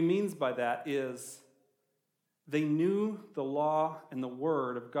 And what he means by that is they knew the law and the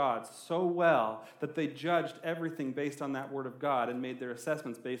word of God so well that they judged everything based on that word of God and made their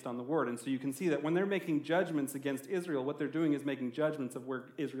assessments based on the word. And so you can see that when they're making judgments against Israel, what they're doing is making judgments of where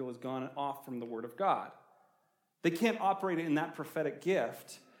Israel has gone off from the word of God. They can't operate in that prophetic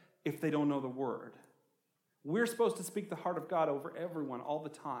gift if they don't know the word. We're supposed to speak the heart of God over everyone all the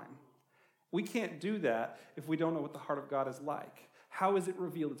time. We can't do that if we don't know what the heart of God is like. How is it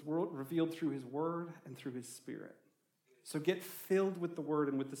revealed? It's revealed through his word and through his spirit. So get filled with the word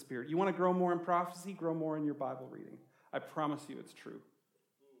and with the spirit. You want to grow more in prophecy? Grow more in your Bible reading. I promise you it's true.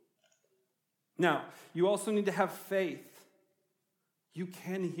 Now, you also need to have faith. You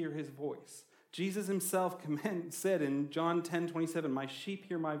can hear his voice. Jesus himself said in John 10:27, "My sheep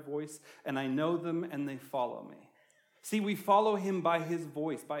hear my voice, and I know them, and they follow me." See, we follow him by his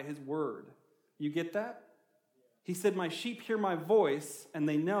voice, by his word. You get that? He said, "My sheep hear my voice, and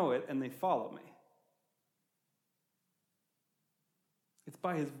they know it, and they follow me." It's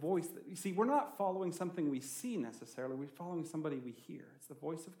by his voice that, you see, we're not following something we see necessarily. We're following somebody we hear. It's the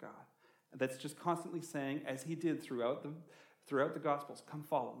voice of God that's just constantly saying, as he did throughout the Gospels, "Come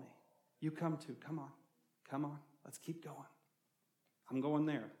follow me. You come too. Come on. Let's keep going. I'm going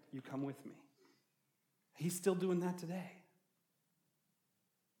there. You come with me." He's still doing that today.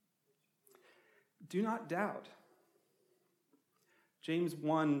 Do not doubt. James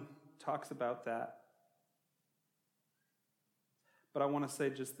 1 talks about that. But I want to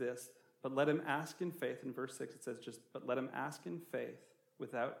say just this. But let him ask in faith. In verse 6 it says but let him ask in faith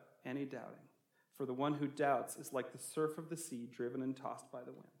without any doubting. For the one who doubts is like the surf of the sea, driven and tossed by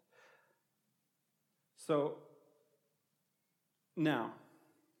the wind. So, now,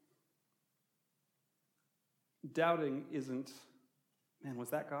 doubting isn't, man,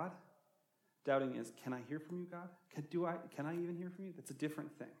 was that God? Doubting is, can I hear from you, God? Can I even hear from you? That's a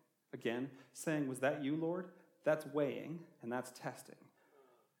different thing. Again, saying, was that you, Lord? That's weighing, and that's testing.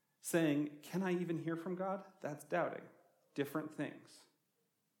 Saying, can I even hear from God? That's doubting. Different things.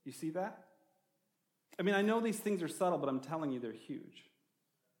 You see that? I mean, I know these things are subtle, but I'm telling you they're huge.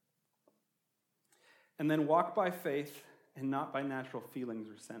 And then walk by faith and not by natural feelings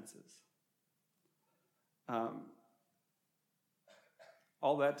or senses.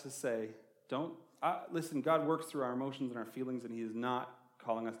 All that to say, listen, God works through our emotions and our feelings, and he is not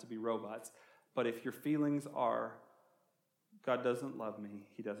calling us to be robots. But if your feelings are, God doesn't love me,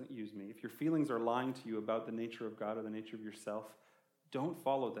 he doesn't use me, if your feelings are lying to you about the nature of God or the nature of yourself, don't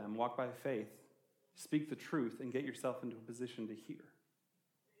follow them. Walk by faith. Speak the truth and get yourself into a position to hear.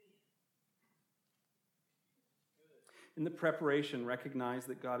 In the preparation, recognize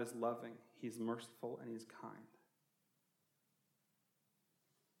that God is loving, he's merciful, and he's kind.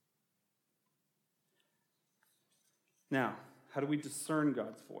 Now, how do we discern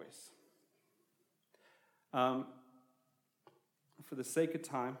God's voice? For the sake of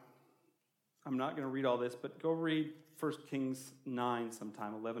time, I'm not going to read all this, but go read 1 Kings 9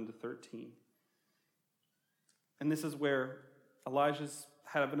 sometime, 11 to 13. And this is where Elijah's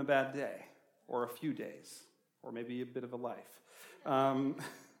having a bad day, or a few days, or maybe a bit of a life.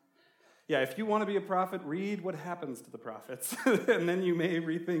 If you want to be a prophet, read what happens to the prophets, and then you may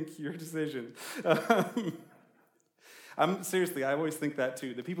rethink your decision. Seriously, I always think that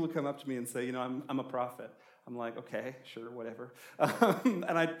too. The people who come up to me and say, I'm a prophet, I'm like, okay, sure, whatever. And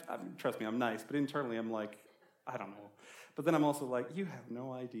I trust me, I'm nice, but internally I'm like, I don't know. But then I'm also like, you have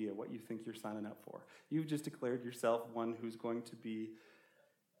no idea what you think you're signing up for. You've just declared yourself one who's going to be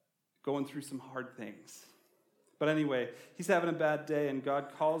going through some hard things. But anyway, he's having a bad day, and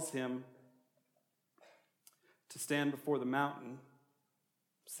God calls him to stand before the mountain,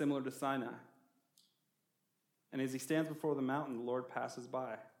 similar to Sinai. And as he stands before the mountain, the Lord passes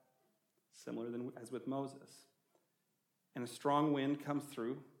by, similar as with Moses. And a strong wind comes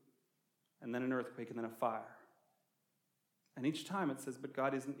through, and then an earthquake, and then a fire. And each time it says, but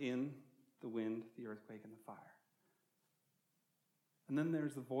God isn't in the wind, the earthquake, and the fire. And then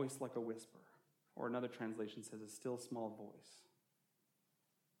there's a voice like a whisper. Or another translation says a still small voice.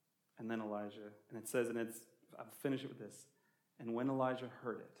 And then Elijah, and it says, I'll finish it with this. And when Elijah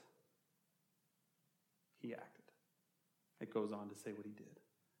heard it, he acted. It goes on to say what he did.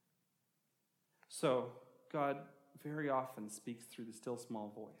 So, God very often speaks through the still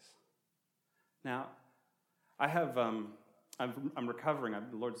small voice. Now, I have, I'm recovering,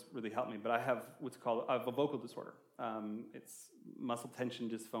 the Lord's really helped me, but I have what's called a vocal disorder. It's muscle tension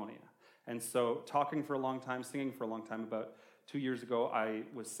dysphonia. And so talking for a long time, singing for a long time, about 2 years ago, I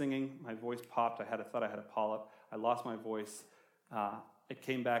was singing, my voice popped, I thought I had a polyp, I lost my voice. It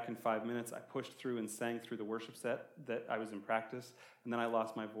came back in 5 minutes. I pushed through and sang through the worship set that I was in practice, and then I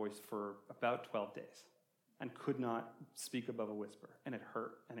lost my voice for about 12 days and could not speak above a whisper, and it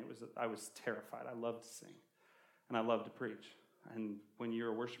hurt, and I was terrified. I loved to sing, and I loved to preach. And when you're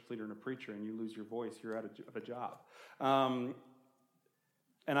a worship leader and a preacher and you lose your voice, you're out of a job.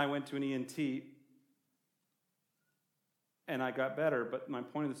 And I went to an ENT, and I got better, but my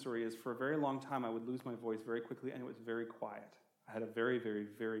point of the story is for a very long time I would lose my voice very quickly, and it was very quiet. I had a very, very,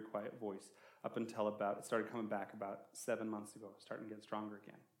 very quiet voice up until it started coming back about 7 months ago, starting to get stronger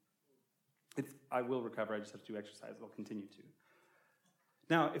again. I will recover, I just have to do exercise, I'll continue to.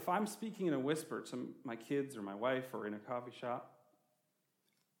 Now, if I'm speaking in a whisper to my kids or my wife or in a coffee shop,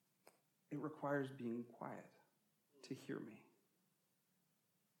 it requires being quiet to hear me.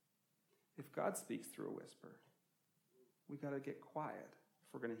 If God speaks through a whisper, we got to get quiet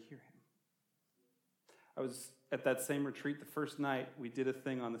if we're going to hear him. I was at that same retreat the first night. We did a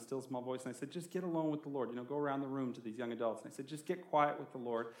thing on the still small voice, and I said, just get alone with the Lord. Go around the room to these young adults. And I said, just get quiet with the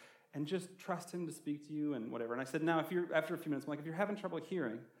Lord and just trust him to speak to you and whatever. And I said, now, after a few minutes, I'm like, if you're having trouble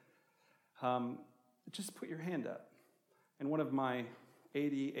hearing, just put your hand up. And one of my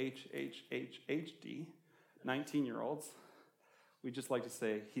ADHD 19-year-olds, we just like to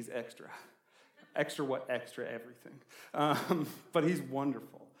say, he's extra. Extra what? Extra everything. But he's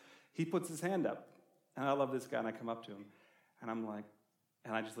wonderful. He puts his hand up. And I love this guy, and I come up to him, and I'm like,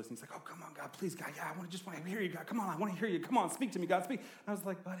 and I just listen. He's like, oh, come on, God, please, God, yeah, I just want to hear you, God. Come on, I want to hear you. Come on, speak to me, God, speak. And I was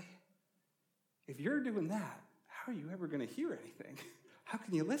like, buddy, if you're doing that, how are you ever going to hear anything? How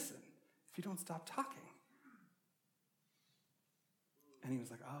can you listen if you don't stop talking? And he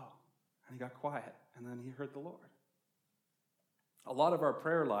was like, oh, and he got quiet, and then he heard the Lord. A lot of our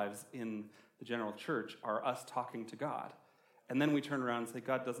prayer lives in the general church are us talking to God, and then we turn around and say,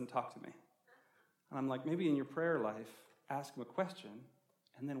 God doesn't talk to me. And I'm like, maybe in your prayer life, ask him a question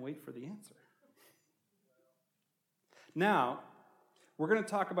and then wait for the answer. Now, we're going to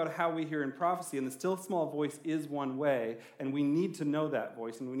talk about how we hear in prophecy, and the still small voice is one way, and we need to know that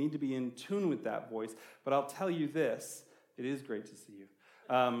voice, and we need to be in tune with that voice. But I'll tell you this, it is great to see you.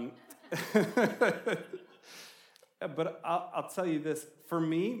 But I'll tell you this, for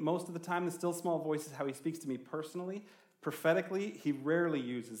me, most of the time, the still small voice is how he speaks to me personally. Prophetically, he rarely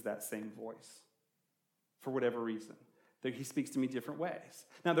uses that same voice. For whatever reason. He speaks to me different ways.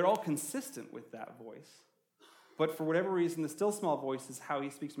 Now, they're all consistent with that voice, but for whatever reason, the still small voice is how he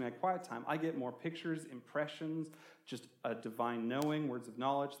speaks to me at quiet time. I get more pictures, impressions, just a divine knowing, words of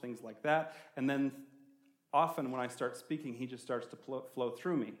knowledge, things like that, and then often when I start speaking, he just starts to flow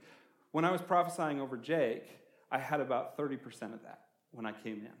through me. When I was prophesying over Jake, I had about 30% of that when I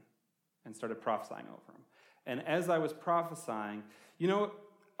came in and started prophesying over him. And as I was prophesying,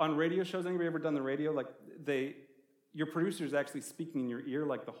 on radio shows, anybody ever done the radio? Like your producer's actually speaking in your ear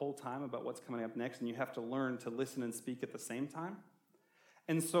like the whole time about what's coming up next, and you have to learn to listen and speak at the same time.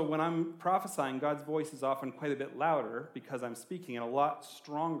 And so when I'm prophesying, God's voice is often quite a bit louder because I'm speaking, and a lot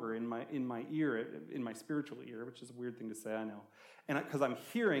stronger in my ear, in my spiritual ear, which is a weird thing to say, I know. And because I'm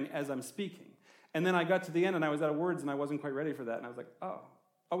hearing as I'm speaking. And then I got to the end, and I was out of words, and I wasn't quite ready for that, and I was like, oh,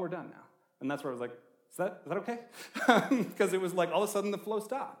 we're done now. And that's where I was like, is that okay? Because it was like all of a sudden the flow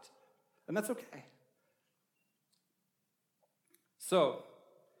stopped. And that's okay. So,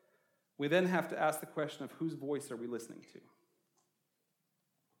 we then have to ask the question of whose voice are we listening to?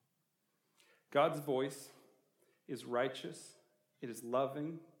 God's voice is righteous, it is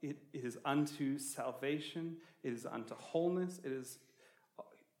loving, it is unto salvation, it is unto wholeness,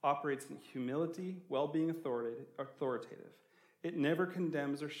 operates in humility, well-being authoritative. It never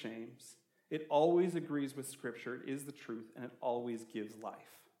condemns or shames. It always agrees with Scripture, it is the truth, and it always gives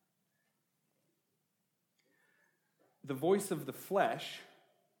life. The voice of the flesh,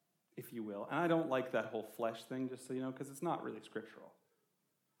 if you will, and I don't like that whole flesh thing, just so you know, because it's not really scriptural.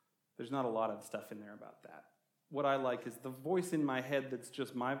 There's not a lot of stuff in there about that. What I like is the voice in my head that's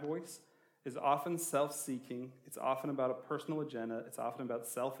just my voice is often self-seeking, it's often about a personal agenda, it's often about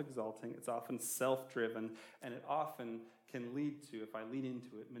self-exalting, it's often self-driven, and it often can lead to, if I lean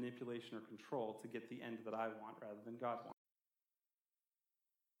into it, manipulation or control to get the end that I want rather than God wants.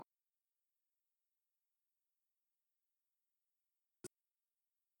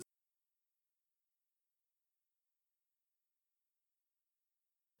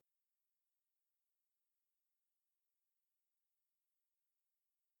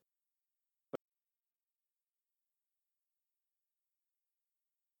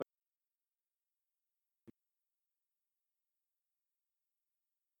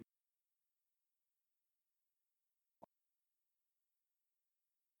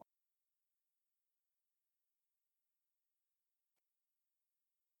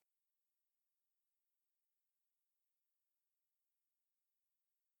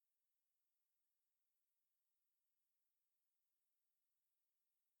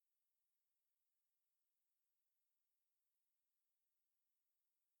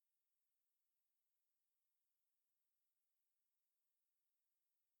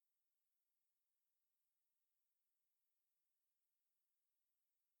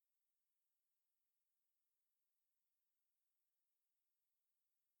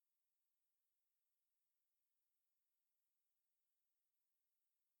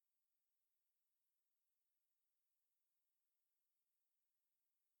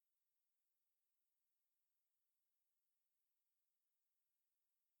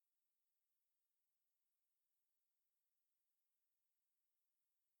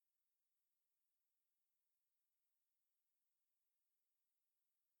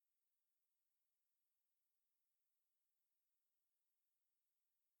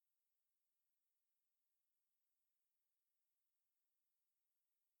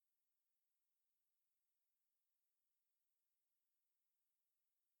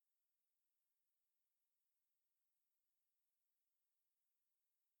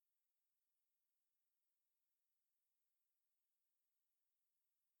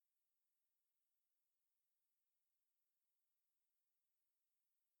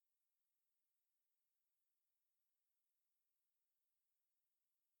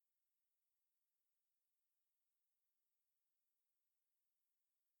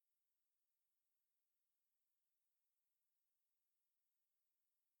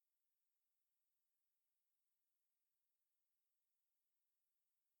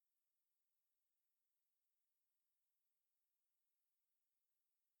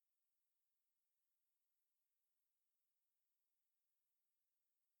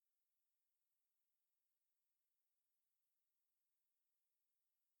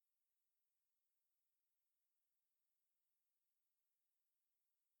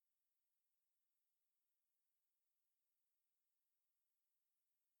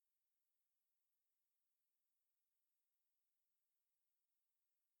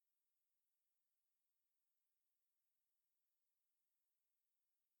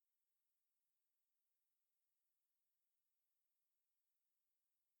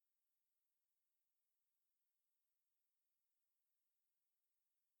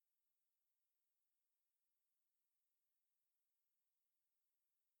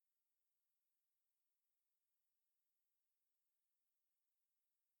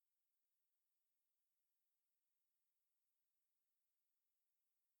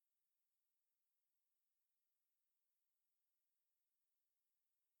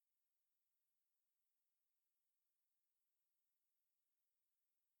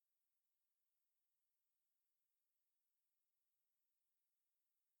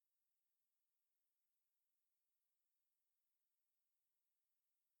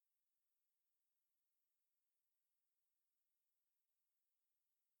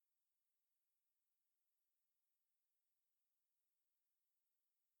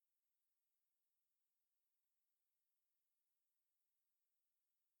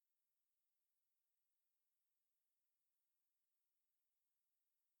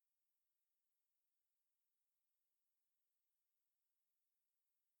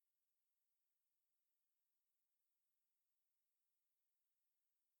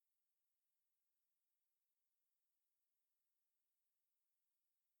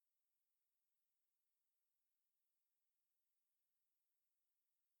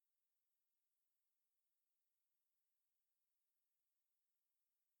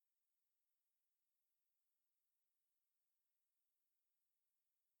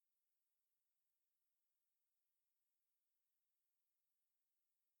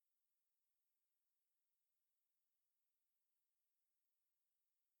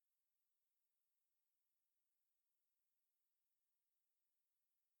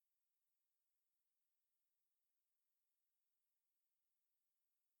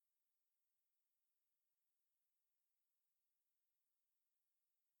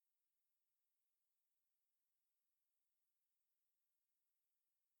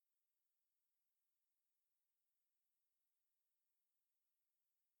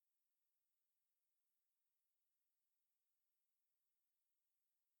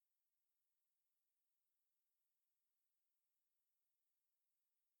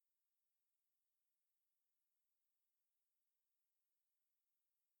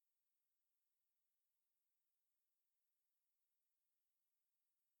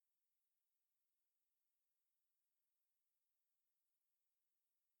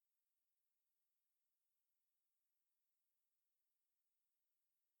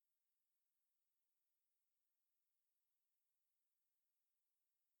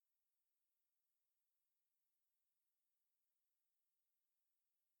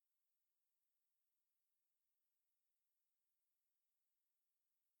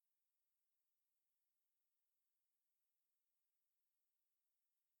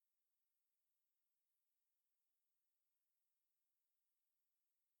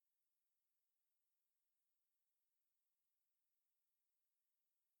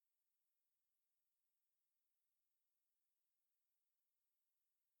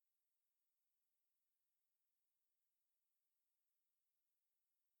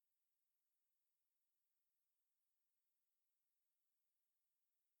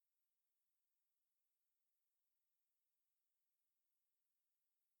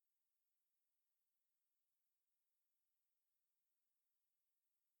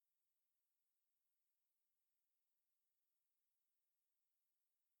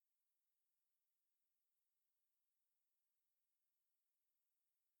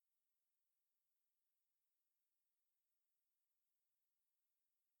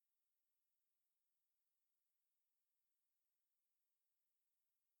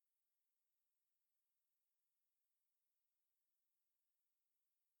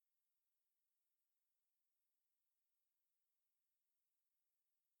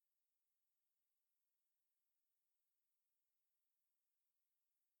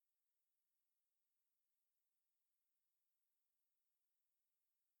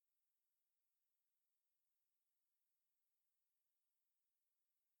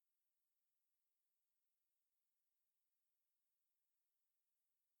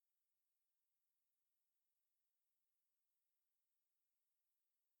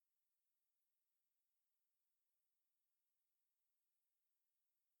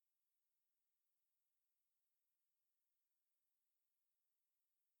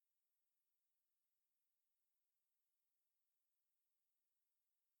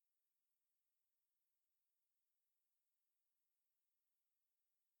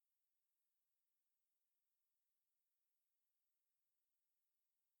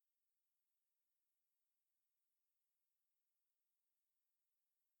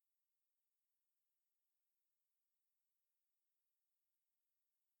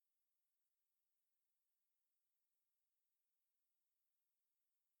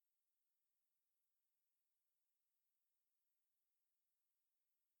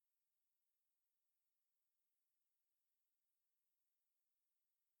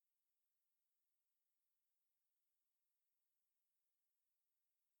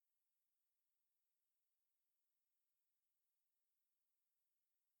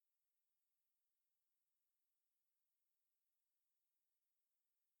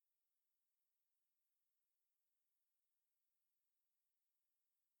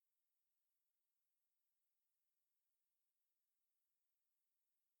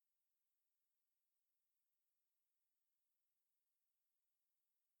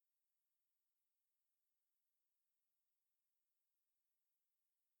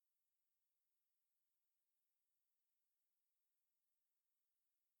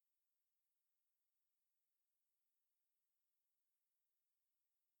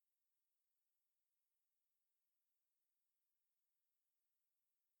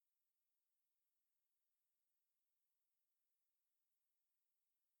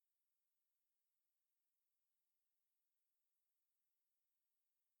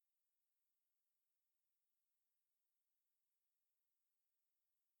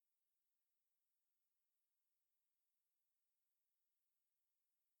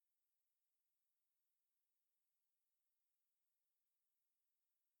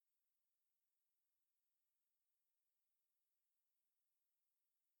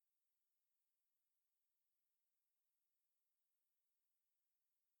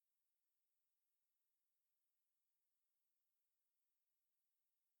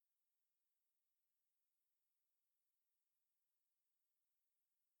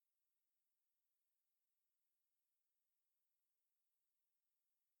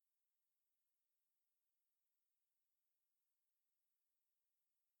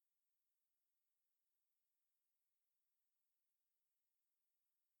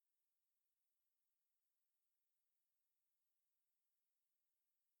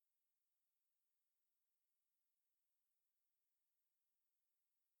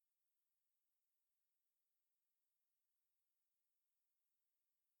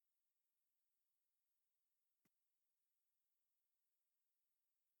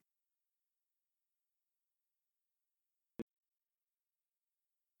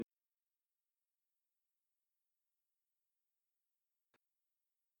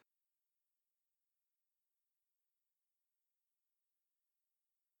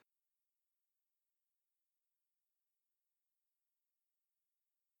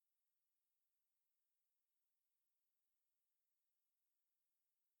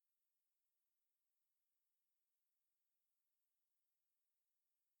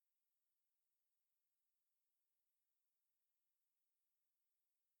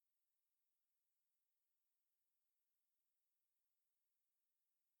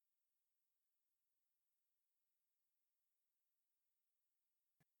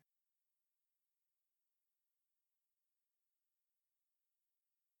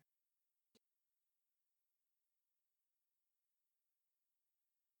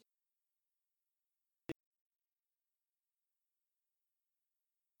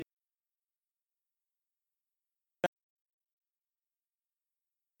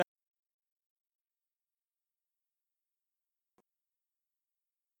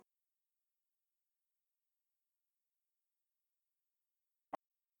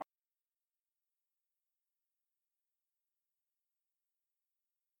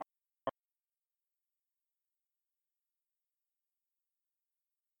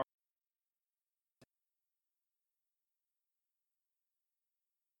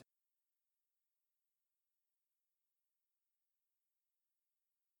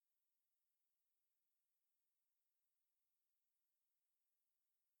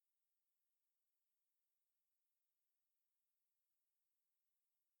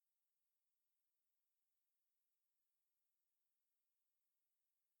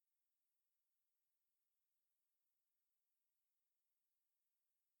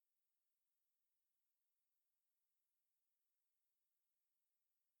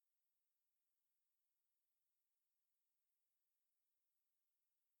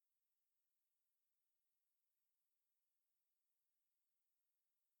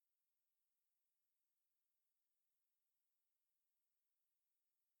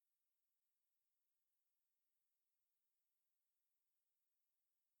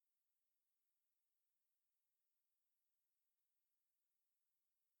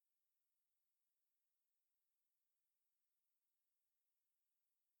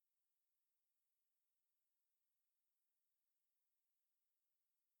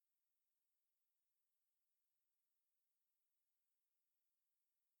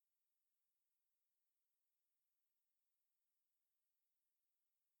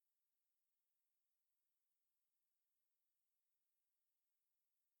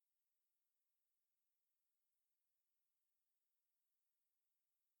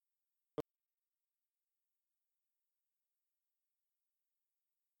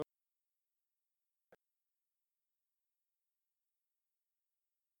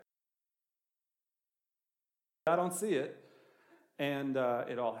 I don't see it. And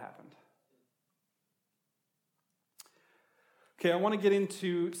it all happened. Okay, I want to get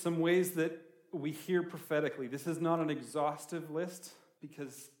into some ways that we hear prophetically. This is not an exhaustive list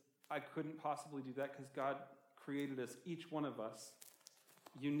because I couldn't possibly do that because God created us, each one of us,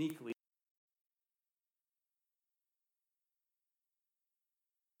 uniquely.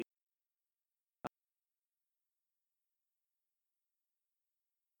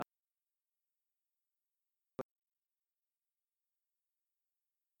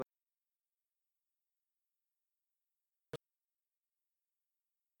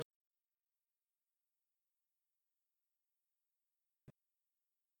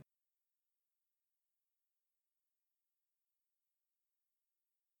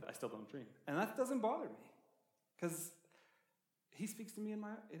 I still don't dream. And that doesn't bother me because he speaks to me in my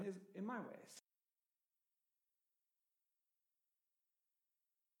ways.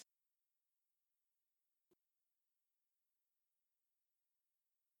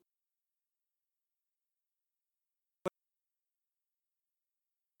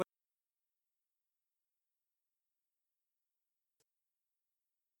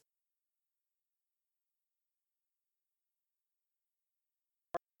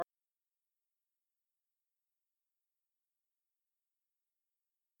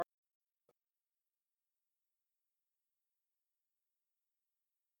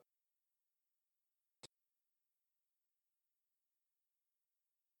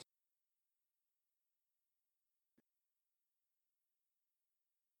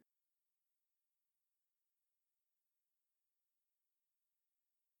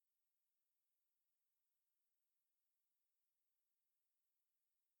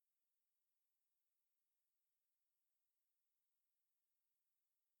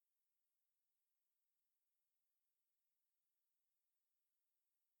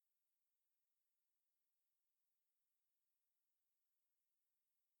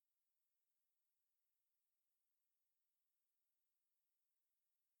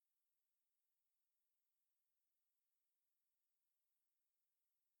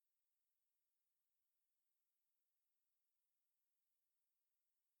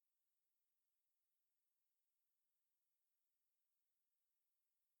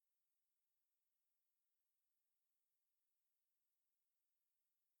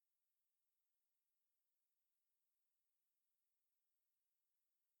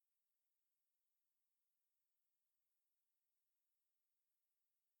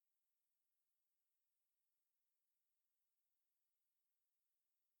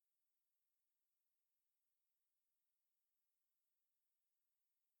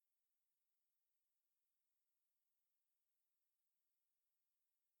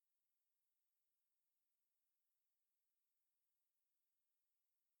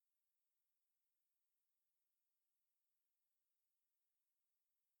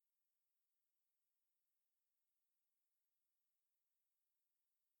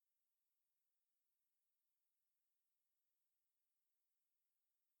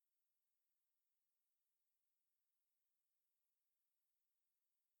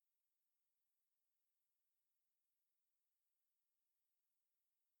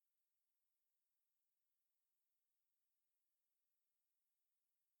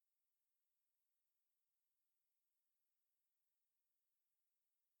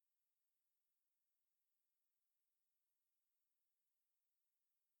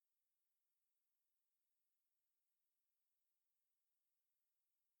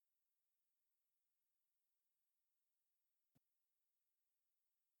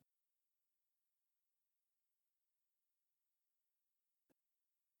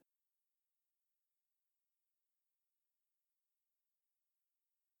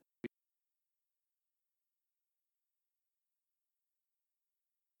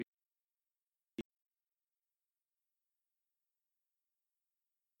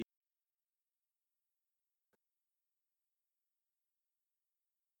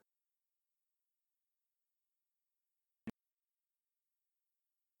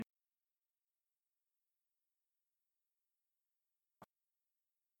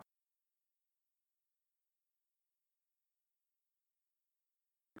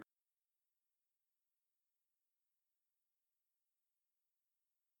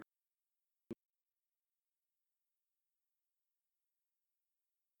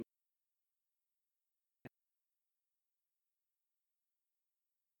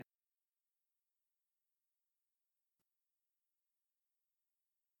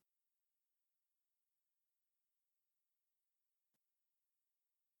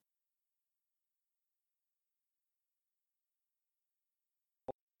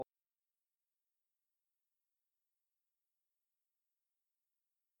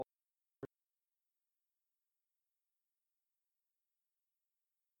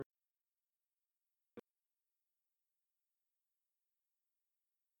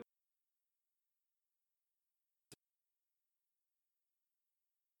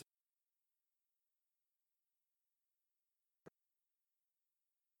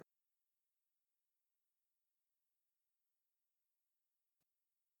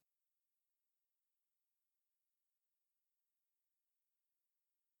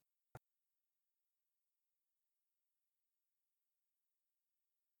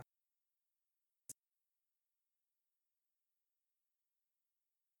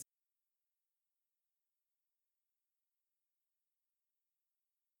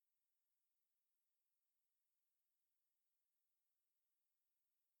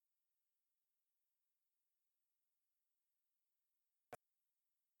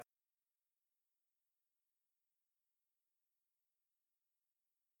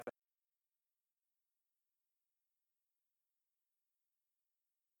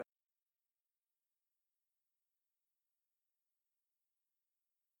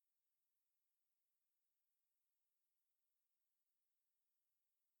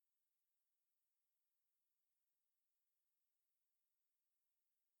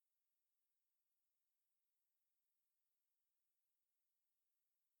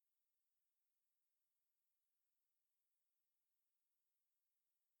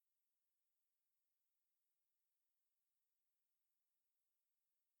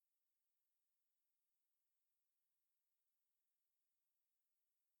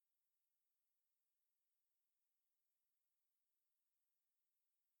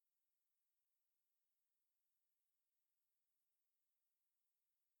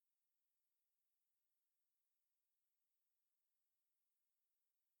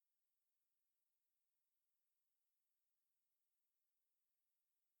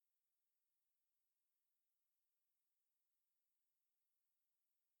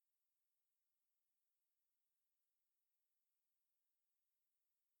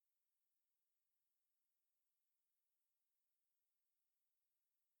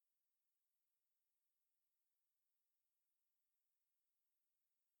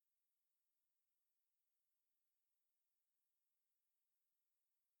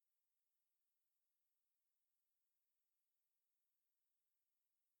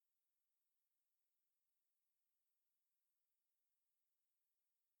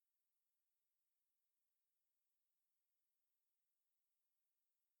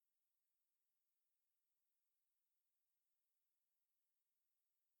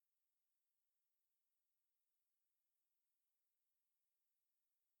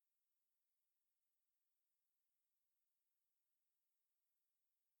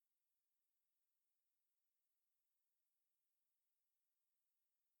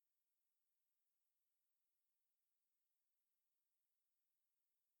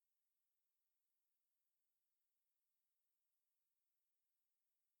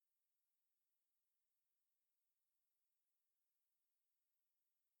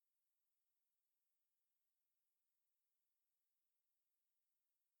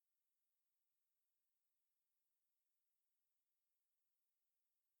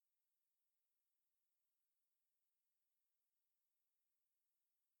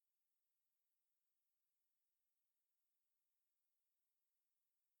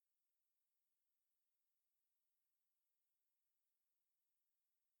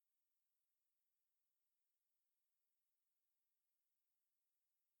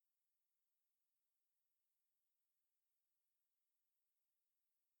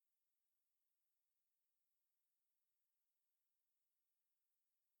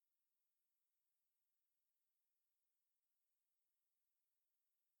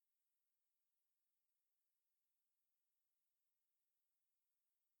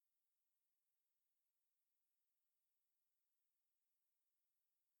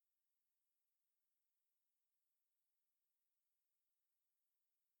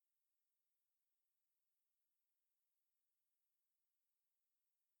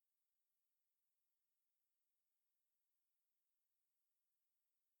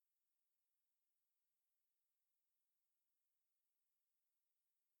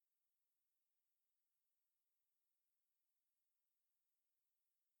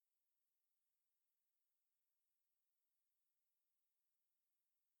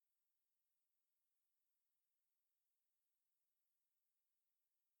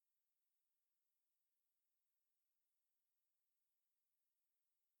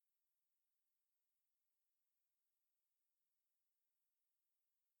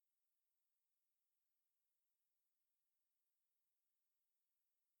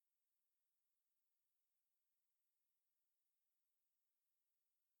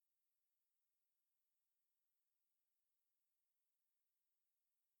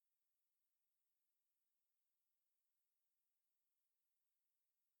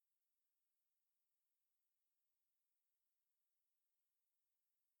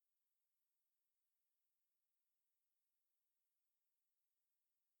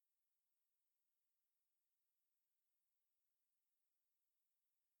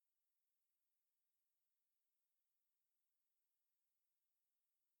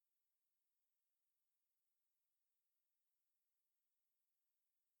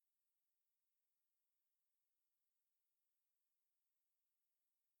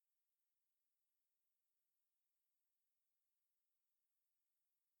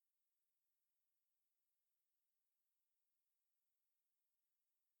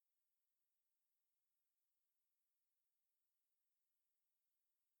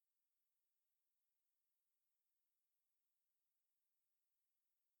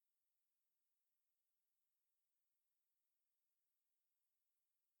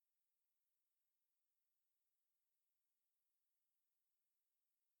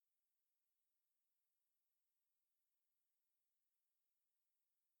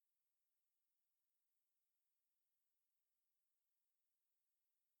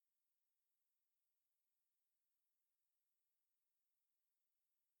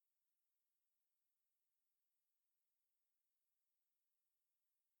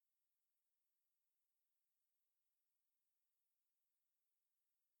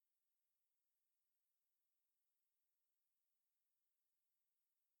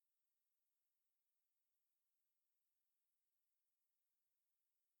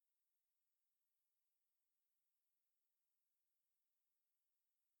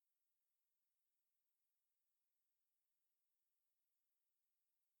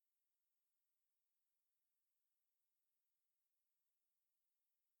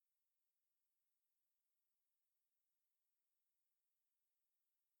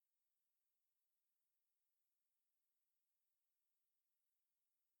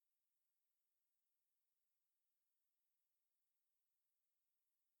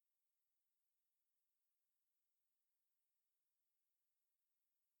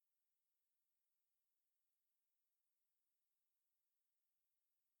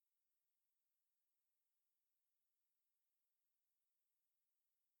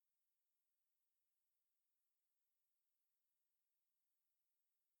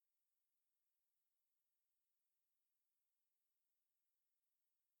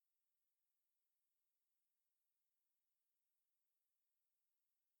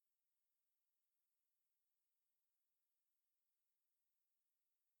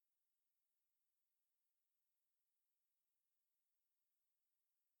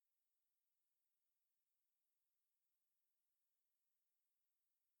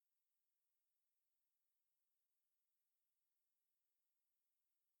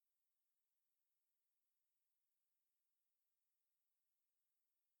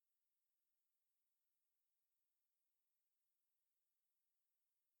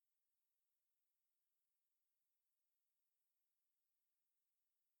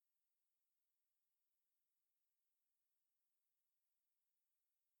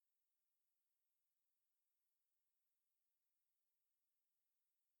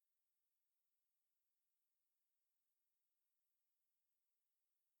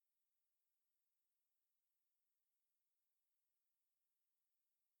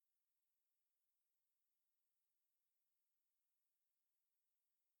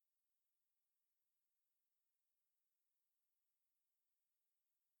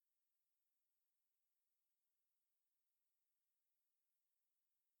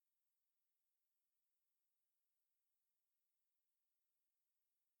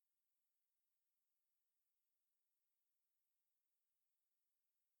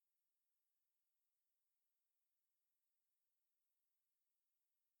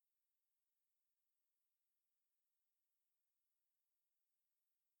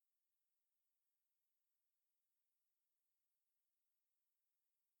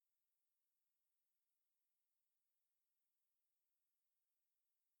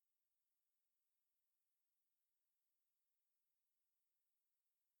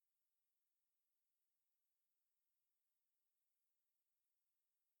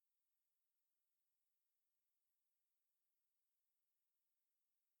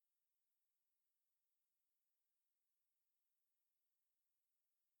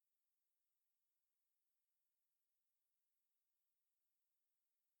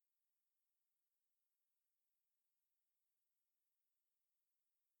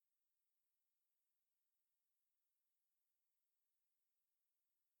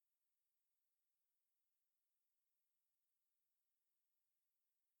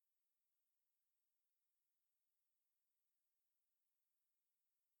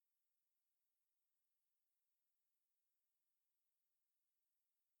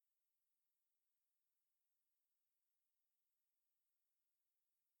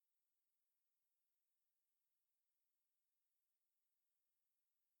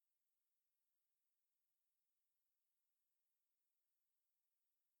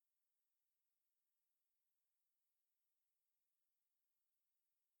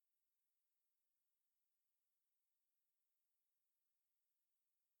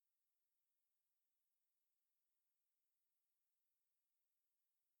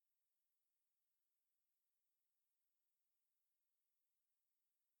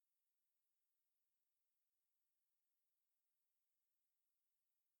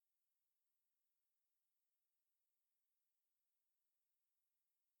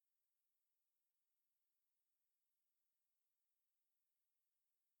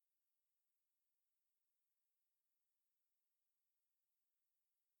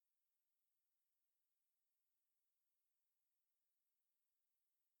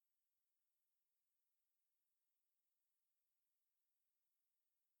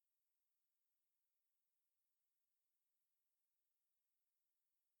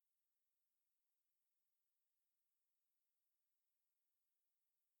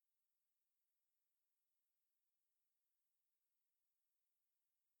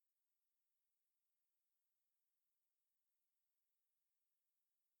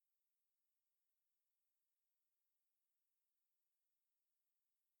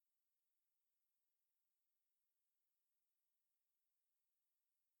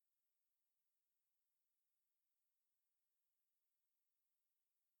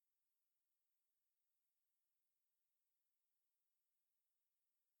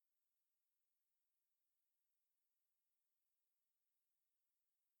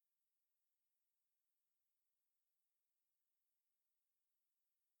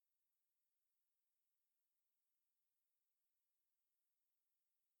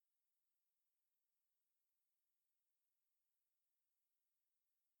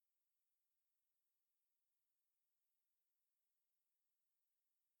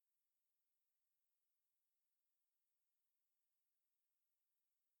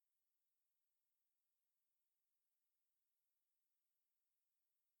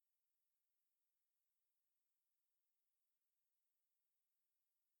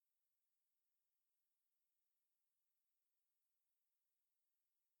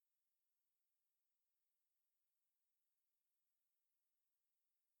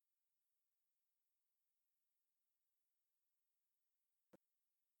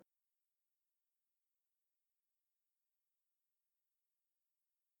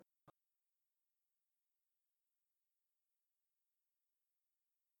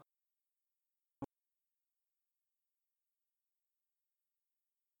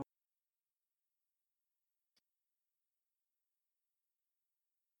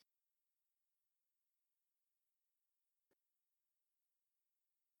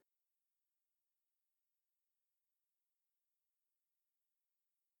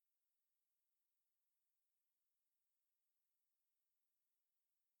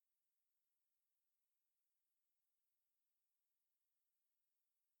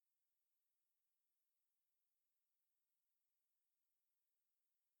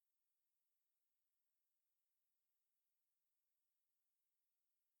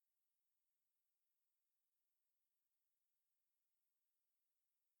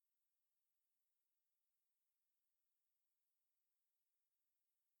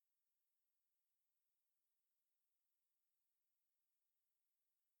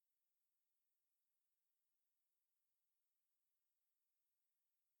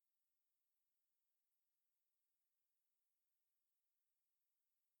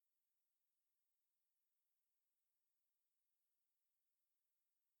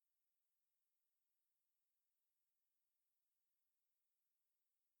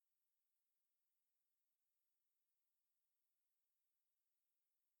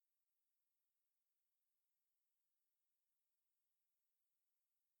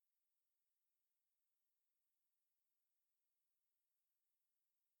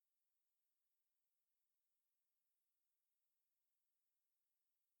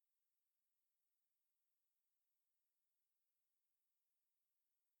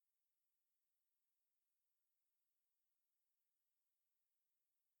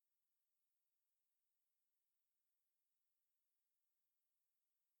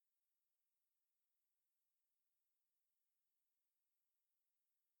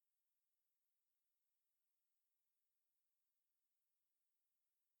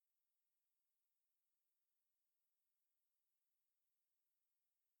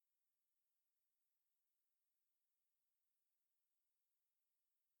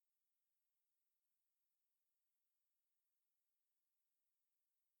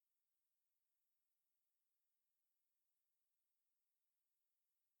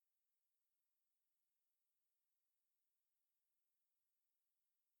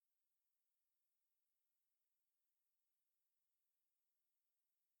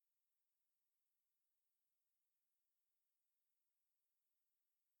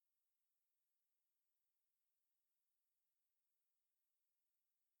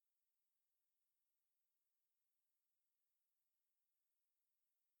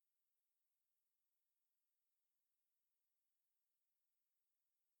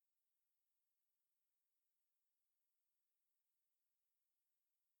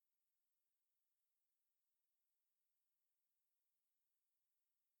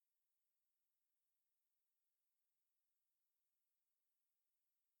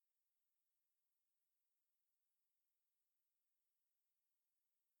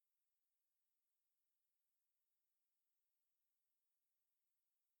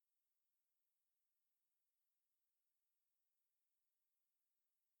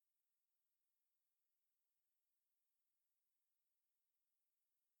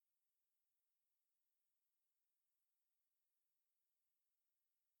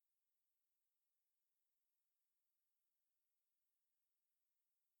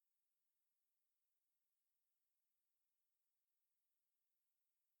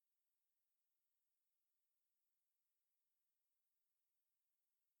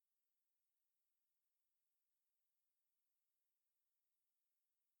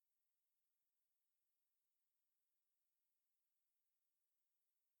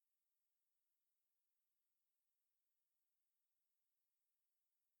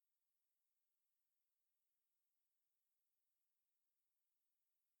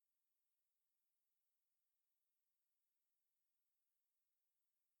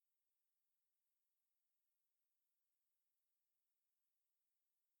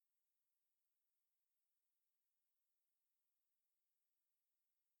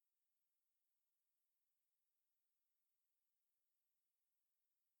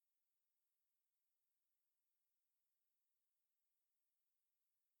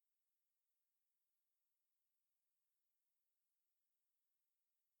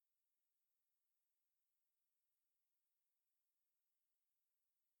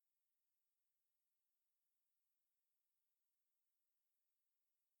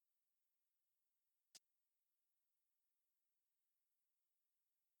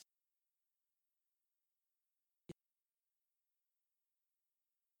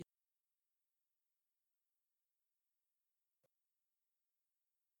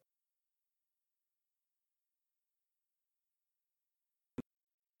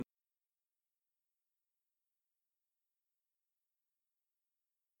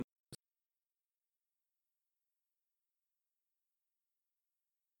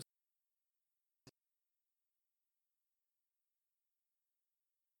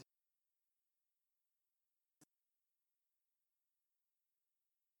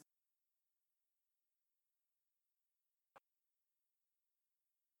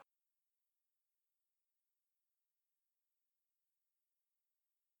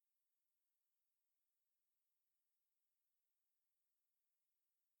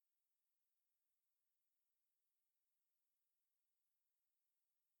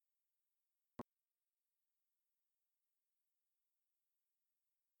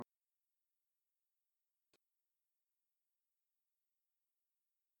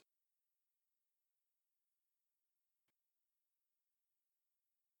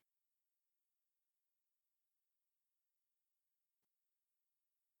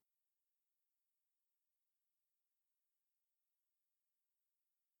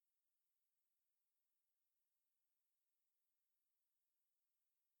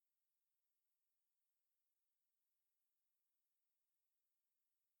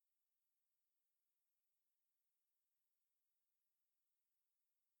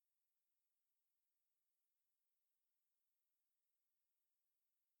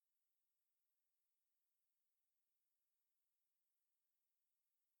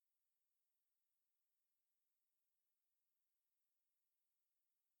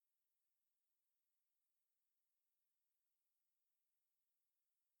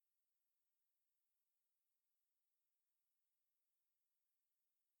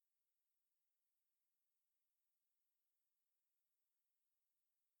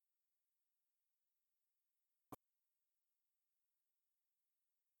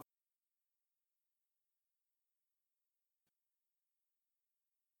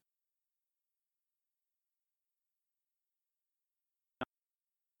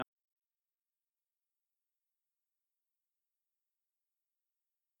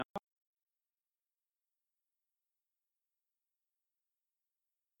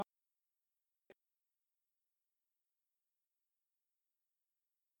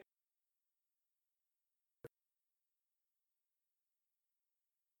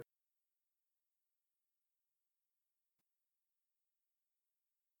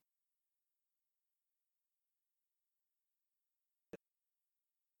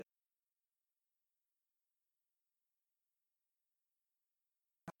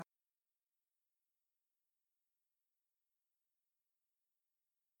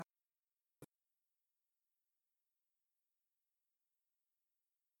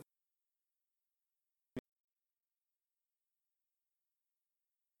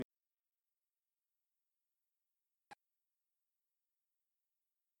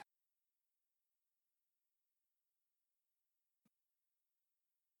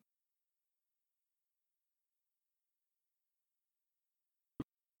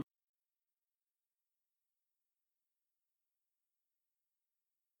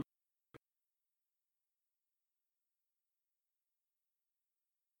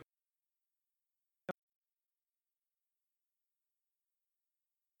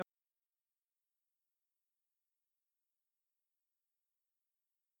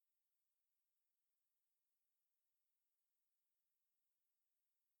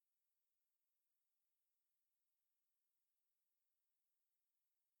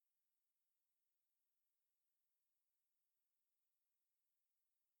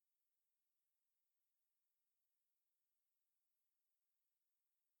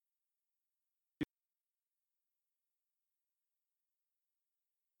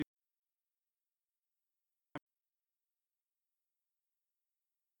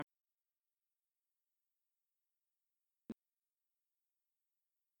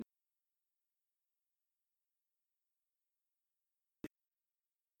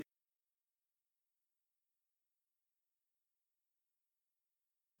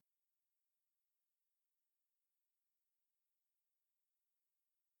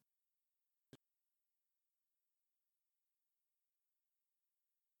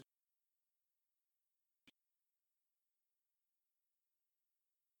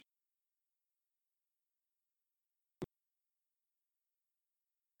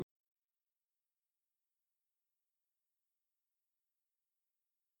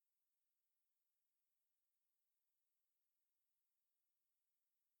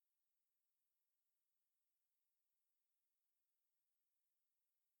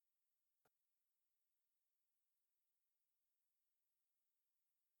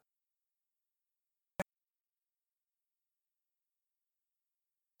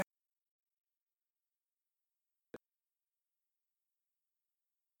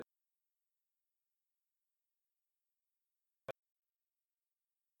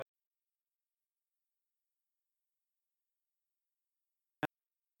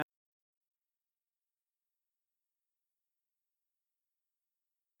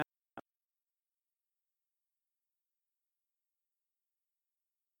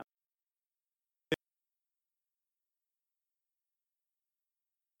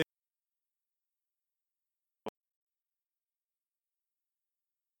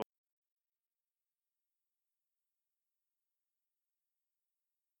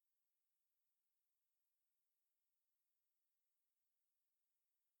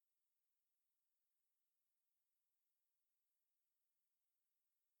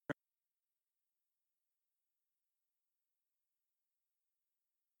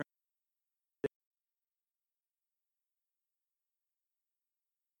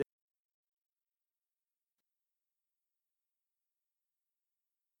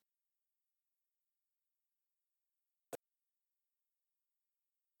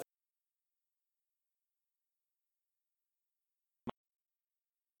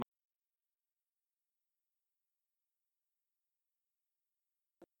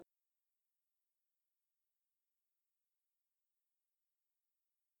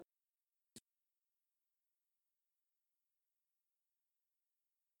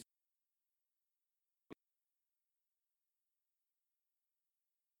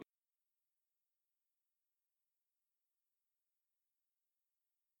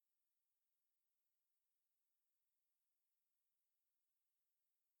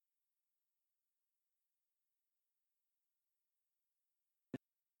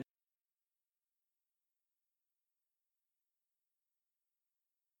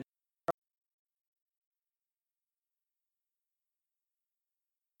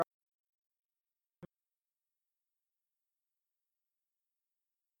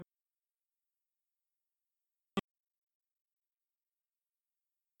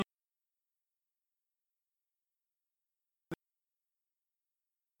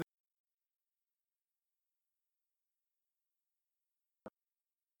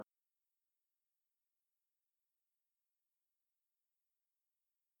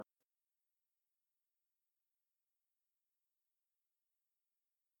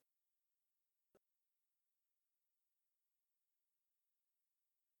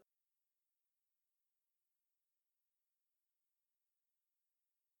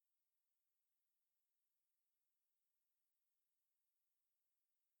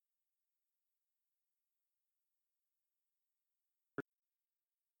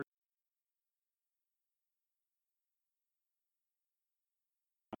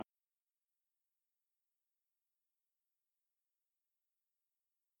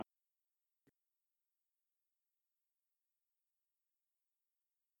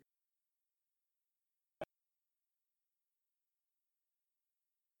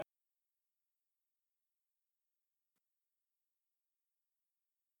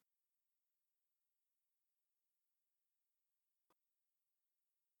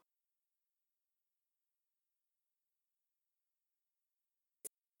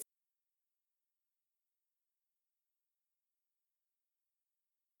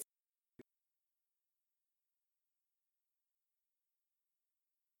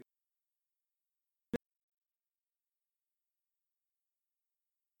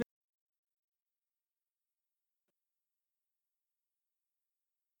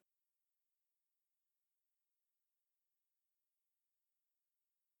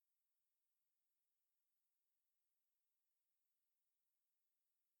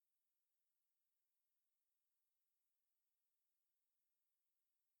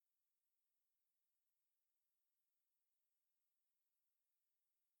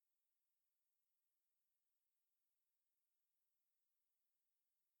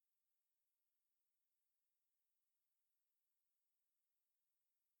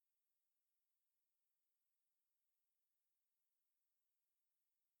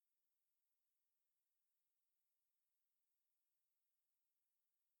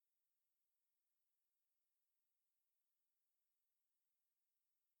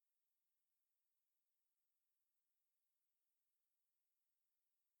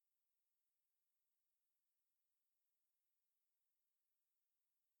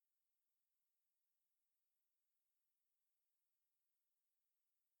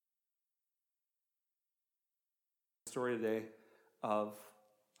 story today of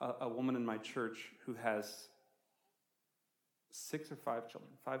a woman in my church who has 6 or 5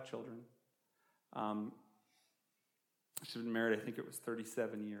 children. 5 children. She's been married, I think it was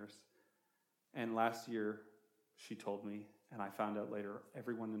 37 years. And last year, she told me, and I found out later,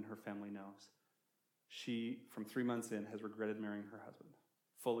 everyone in her family knows. She, from 3 months in, has regretted marrying her husband.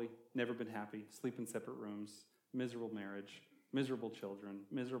 Fully, never been happy, sleep in separate rooms, miserable marriage, miserable children,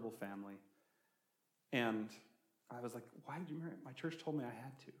 miserable family. And I was like, why did you marry him? My church told me I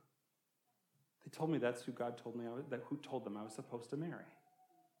had to. They told me that's who God told me, who told them I was supposed to marry.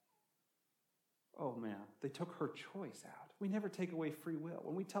 Oh man, they took her choice out. We never take away free will.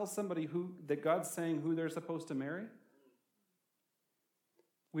 When we tell somebody that God's saying who they're supposed to marry,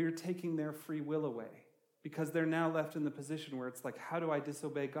 we are taking their free will away because they're now left in the position where it's like, how do I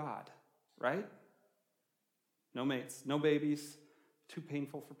disobey God? Right? No mates, no babies, too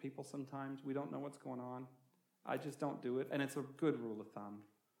painful for people sometimes. We don't know what's going on. I just don't do it. And it's a good rule of thumb.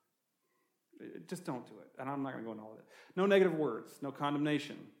 Just don't do it. And I'm not going to go into all of it. No negative words, no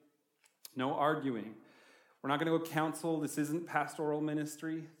condemnation, no arguing. We're not going to go counsel. This isn't pastoral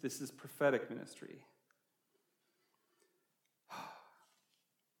ministry. This is prophetic ministry.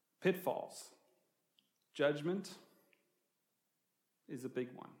 Pitfalls. Judgment is a big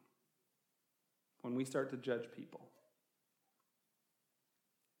one. When we start to judge people.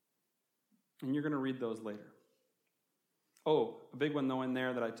 And you're going to read those later. Oh, a big one though in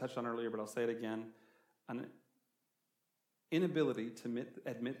there that I touched on earlier, but I'll say it again. An inability to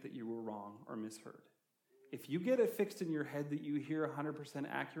admit that you were wrong or misheard. If you get it fixed in your head that you hear 100%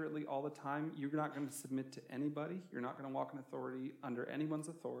 accurately all the time, you're not going to submit to anybody. You're not going to walk in authority under anyone's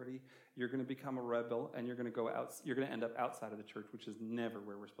authority. You're going to become a rebel, and you're going to go out. You're going to end up outside of the church, which is never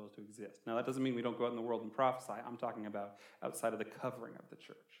where we're supposed to exist. Now, that doesn't mean we don't go out in the world and prophesy. I'm talking about outside of the covering of the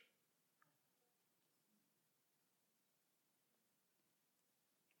church.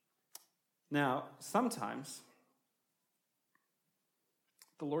 Now, sometimes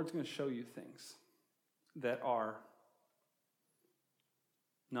the Lord's going to show you things that are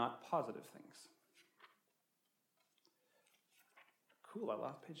not positive things. Cool, I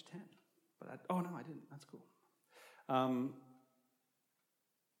lost page 10. But oh, no, I didn't. That's cool.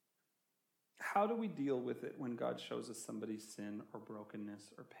 How do we deal with it when God shows us somebody's sin or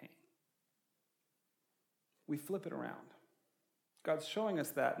brokenness or pain? We flip it around. God's showing us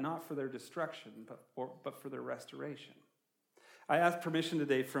that not for their destruction, but for their restoration. I asked permission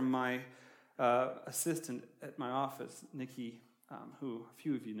today from my assistant at my office, Nikki, who a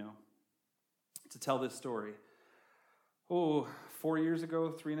few of you know, to tell this story. 4 years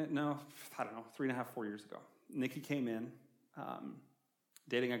ago, 3.5, 4 years ago. Nikki came in,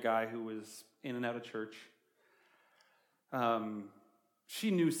 dating a guy who was in and out of church. She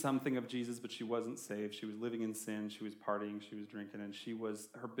knew something of Jesus, but she wasn't saved. She was living in sin. She was partying. She was drinking. And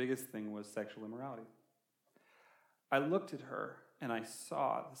her biggest thing was sexual immorality. I looked at her, and I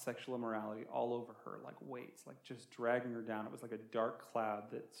saw the sexual immorality all over her, like weights, like just dragging her down. It was like a dark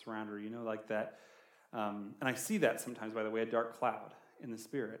cloud that surrounded her, like that. And I see that sometimes, by the way, a dark cloud in the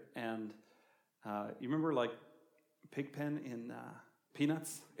spirit. And you remember like Pigpen in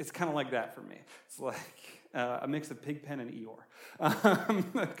Peanuts? It's kind of like that for me. It's like a mix of Pigpen and Eeyore.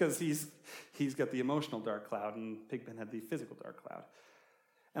 Because he's got the emotional dark cloud, and Pigpen had the physical dark cloud.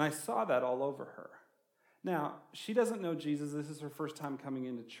 And I saw that all over her. Now, she doesn't know Jesus. This is her first time coming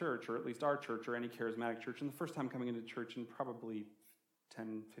into church, or at least our church, or any charismatic church, and the first time coming into church in probably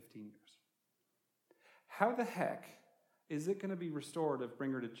 10, 15 years. How the heck is it going to be restorative,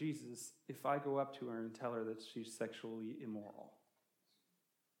 bring her to Jesus, if I go up to her and tell her that she's sexually immoral?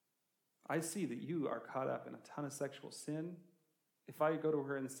 I see that you are caught up in a ton of sexual sin. If I go to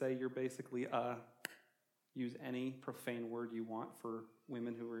her and say you're basically use any profane word you want for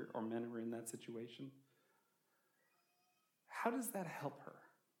women or men who are in that situation, how does that help her?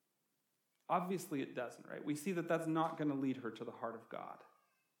 Obviously it doesn't, right? We see that that's not going to lead her to the heart of God.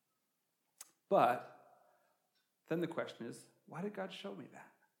 But then the question is, why did God show me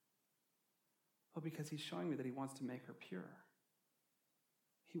that? Well, because he's showing me that he wants to make her pure.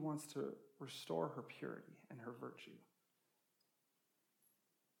 He wants to restore her purity and her virtue.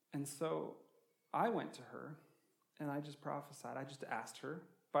 And so I went to her and I just prophesied. I just asked her,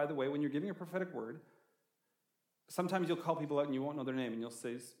 by the way, when you're giving a prophetic word, sometimes you'll call people out and you won't know their name, and you'll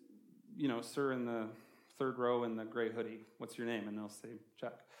say, sir in the third row in the gray hoodie, what's your name? And they'll say,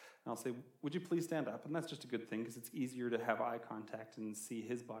 Chuck. And I'll say, would you please stand up? And that's just a good thing because it's easier to have eye contact and see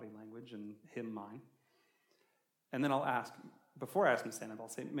his body language and him mine. And then I'll ask, before I ask him to stand up, I'll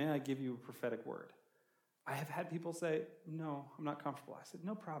say, may I give you a prophetic word? I have had people say, no, I'm not comfortable. I said,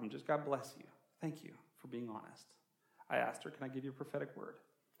 no problem, just God bless you. Thank you for being honest. I asked her, can I give you a prophetic word?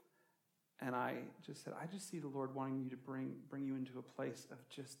 And I just said, I just see the Lord wanting you to bring you into a place of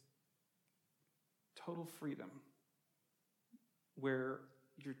just total freedom, where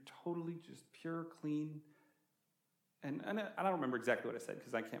you're totally just pure, clean. And I don't remember exactly what I said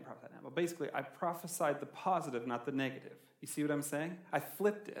because I can't prophesy now. But basically, I prophesied the positive, not the negative. You see what I'm saying? I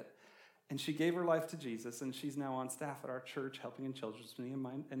flipped it. And she gave her life to Jesus, and she's now on staff at our church helping in children's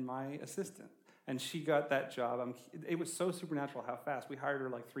ministry and my assistant. And she got that job. It was so supernatural how fast. We hired her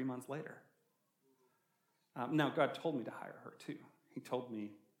like 3 months later. Now, God told me to hire her too. He told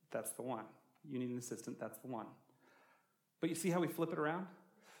me, that's the one. You need an assistant, that's the one. But you see how we flip it around?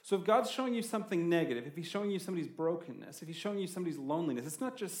 So if God's showing you something negative, if he's showing you somebody's brokenness, if he's showing you somebody's loneliness, it's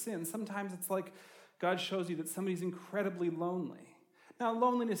not just sin. Sometimes it's like God shows you that somebody's incredibly lonely. Now,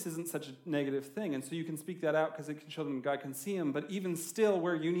 loneliness isn't such a negative thing, and so you can speak that out because it can show them God can see him, but even still,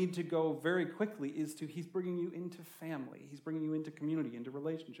 where you need to go very quickly is to he's bringing you into family. He's bringing you into community, into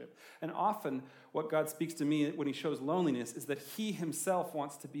relationship. And often, what God speaks to me when he shows loneliness is that he himself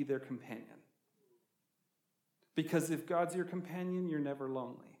wants to be their companion. Because if God's your companion, you're never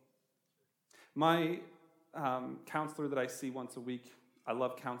lonely. My counselor that I see once a week, I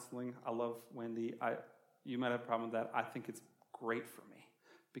love counseling. I love Wendy. You might have a problem with that. I think it's great for me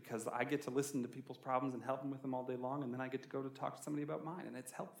because I get to listen to people's problems and help them with them all day long, and then I get to go to talk to somebody about mine, and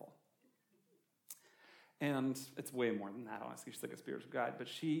it's helpful. And it's way more than that, honestly. She's like a spiritual guide, but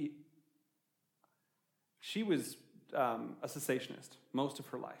she was a cessationist most of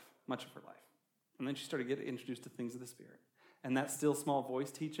her life, much of her life. And then she started getting introduced to things of the Spirit. And that still small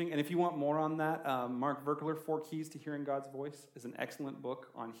voice teaching. And if you want more on that, Mark Verkler, 4 Keys to Hearing God's Voice, is an excellent book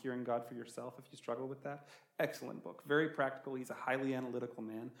on hearing God for yourself if you struggle with that. Excellent book. Very practical. He's a highly analytical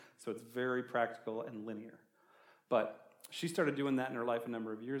man, so it's very practical and linear. But she started doing that in her life a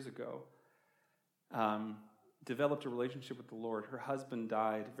number of years ago. Developed a relationship with the Lord. Her husband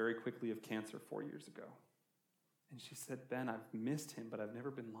died very quickly of cancer 4 years ago. And she said, Ben, I've missed him, but I've never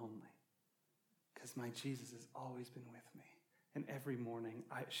been lonely. Because my Jesus has always been with me. And every morning,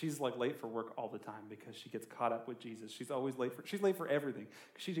 she's like late for work all the time because she gets caught up with Jesus. She's always late for everything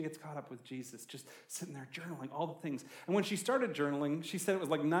because she gets caught up with Jesus, just sitting there journaling all the things. And when she started journaling, she said it was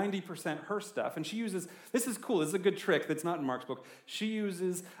like 90% her stuff. And she uses, this is cool, this is a good trick that's not in Mark's book. She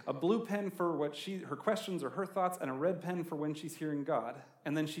uses a blue pen for her questions or her thoughts and a red pen for when she's hearing God.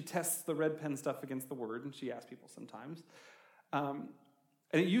 And then she tests the red pen stuff against the word, and she asks people sometimes. And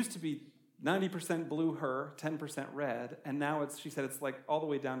it used to be 90% blue her, 10% red, and now she said it's like all the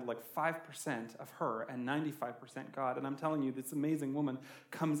way down to like 5% of her and 95% God. And I'm telling you, this amazing woman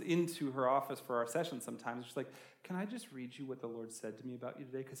comes into her office for our session sometimes. She's like, can I just read you what the Lord said to me about you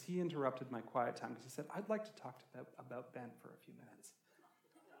today? Because he interrupted my quiet time because he said, I'd like to talk about Ben for a few minutes.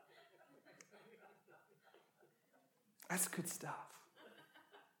 That's good stuff.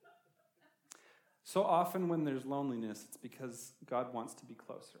 So often when there's loneliness, it's because God wants to be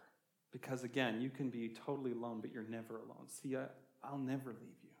closer. Because again, you can be totally alone, but you're never alone. See, I'll never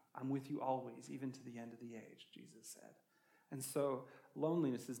leave you. I'm with you always, even to the end of the age, Jesus said. And so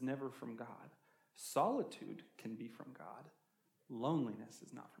loneliness is never from God. Solitude can be from God. Loneliness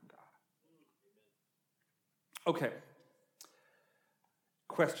is not from God. Okay.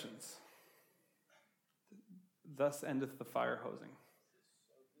 Questions. Thus endeth the fire hosing.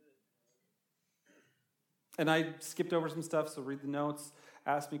 And I skipped over some stuff, so read the notes.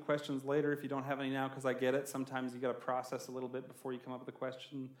 Ask me questions later if you don't have any now, because I get it. Sometimes you got to process a little bit before you come up with a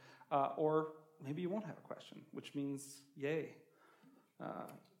question. Or maybe you won't have a question, which means yay.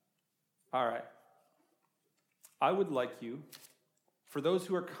 All right. I would like you, for those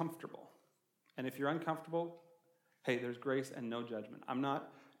who are comfortable, and if you're uncomfortable, hey, there's grace and no judgment.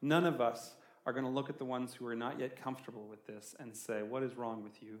 None of us are going to look at the ones who are not yet comfortable with this and say, what is wrong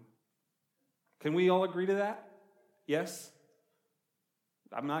with you? Can we all agree to that? Yes?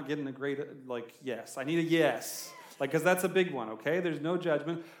 I'm not getting a great, yes. I need a yes. Because that's a big one, okay? There's no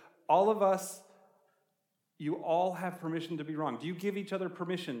judgment. All of us, you all have permission to be wrong. Do you give each other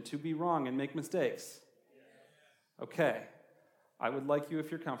permission to be wrong and make mistakes? Okay. I would like you, if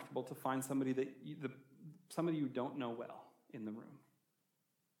you're comfortable, to find somebody somebody you don't know well in the room.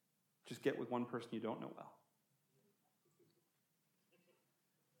 Just get with one person you don't know well.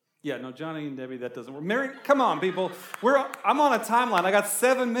 Yeah, no, Johnny and Debbie, that doesn't work. Mary, come on, people. I'm on a timeline. I got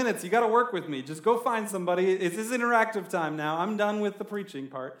 7 minutes. You got to work with me. Just go find somebody. It's this interactive time now. I'm done with the preaching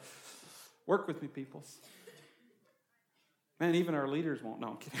part. Work with me, peoples. Man, even our leaders won't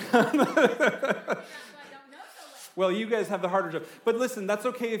know. I'm kidding. Well, you guys have the harder job. But listen, that's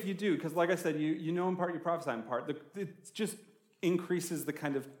okay if you do, because like I said, you know in part, you prophesy in part. It just increases the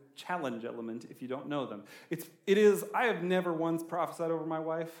kind of challenge element if you don't know them. It is, I have never once prophesied over my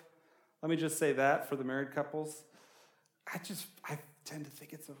wife. Let me just say that for the married couples. I tend to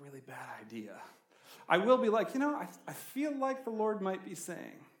think it's a really bad idea. I will be like, I feel like the Lord might be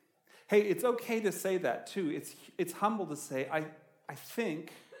saying. Hey, it's okay to say that too. It's humble to say, I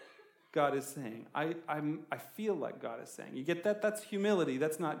think God is saying. I feel like God is saying. You get that? That's humility.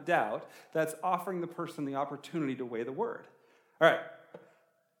 That's not doubt. That's offering the person the opportunity to weigh the word. All right.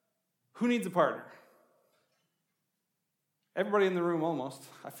 Who needs a partner? Everybody in the room almost.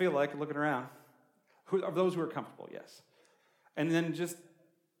 I feel like looking around. Who are those who are comfortable? Yes. And then just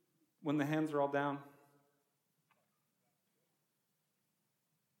when the hands are all down.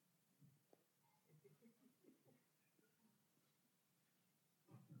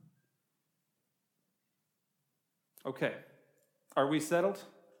 Okay. Are we settled?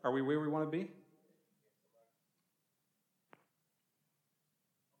 Are we where we want to be?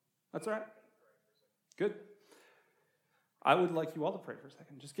 That's all right. Good. I would like you all to pray for a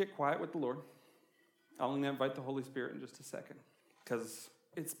second. Just get quiet with the Lord. I'll invite the Holy Spirit in just a second, because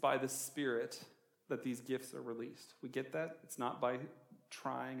it's by the Spirit that these gifts are released. We get that? It's not by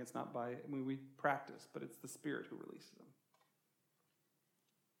trying. It's not by, we practice, but it's the Spirit who releases them.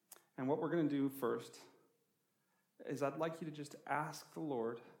 And what we're going to do first is I'd like you to just ask the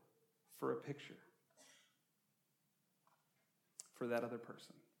Lord for a picture for that other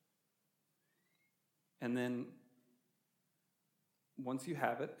person. And then once you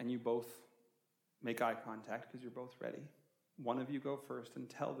have it and you both make eye contact because you're both ready, one of you go first and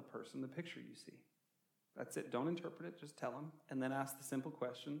tell the person the picture you see. That's it. Don't interpret it. Just tell them. And then ask the simple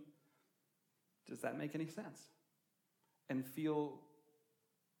question, does that make any sense? And feel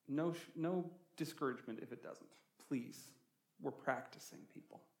no discouragement if it doesn't. Please. We're practicing,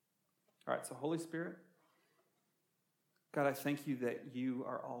 people. All right, so Holy Spirit, God, I thank you that you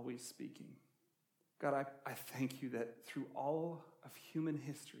are always speaking. God, I thank you that through all of human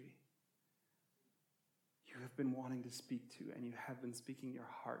history, you have been wanting to speak to, and you have been speaking your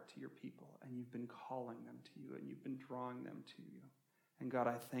heart to your people, and you've been calling them to you, and you've been drawing them to you. And God,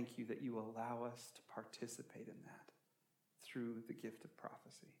 I thank you that you allow us to participate in that through the gift of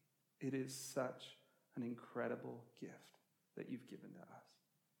prophecy. It is such an incredible gift that you've given to us.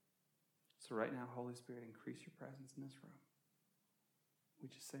 So right now, Holy Spirit, increase your presence in this room. We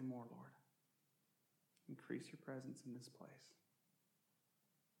just say more, Lord. Increase your presence in this place.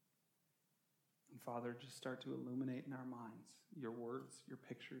 And Father, just start to illuminate in our minds your words, your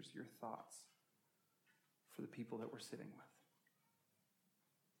pictures, your thoughts for the people that we're sitting with.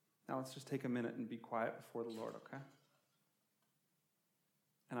 Now let's just take a minute and be quiet before the Lord, okay?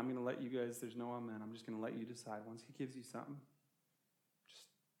 And I'm going to let you guys, there's no amen, I'm just going to let you decide. Once he gives you something,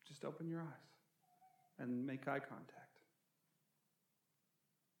 just open your eyes and make eye contact.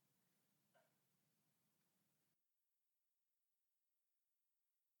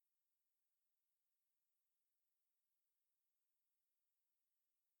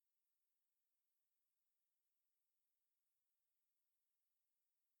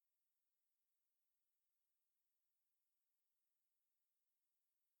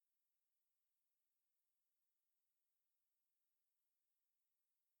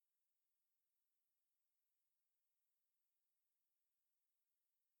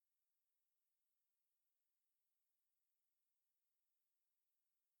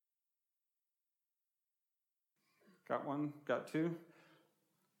 Got one? Got two?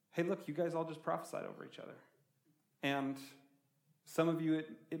 Hey, look, you guys all just prophesied over each other. And some of you,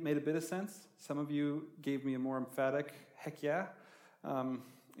 it made a bit of sense. Some of you gave me a more emphatic, heck yeah.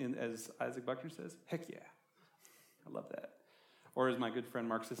 As Isaac Buckner says, heck yeah. I love that. Or as my good friend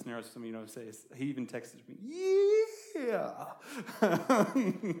Mark Cisneros, some of you know, says, he even texted me, yeah.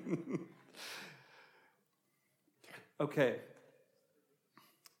 Okay.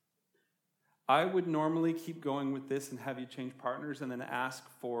 I would normally keep going with this and have you change partners and then ask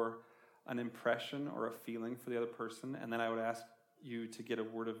for an impression or a feeling for the other person. And then I would ask you to get a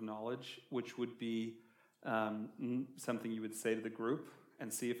word of knowledge, which would be something you would say to the group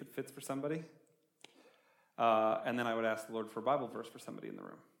and see if it fits for somebody. And then I would ask the Lord for a Bible verse for somebody in the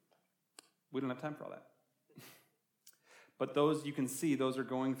room. We don't have time for all that. But those, you can see, those are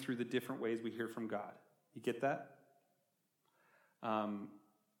going through the different ways we hear from God. You get that?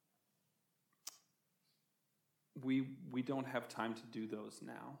 We don't have time to do those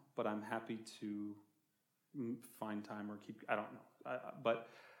now, but I'm happy to find time or keep, I don't know. But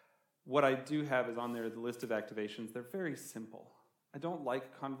what I do have is on there the list of activations. They're very simple. I don't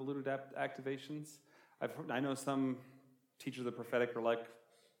like convoluted activations. I know some teachers of the prophetic are like,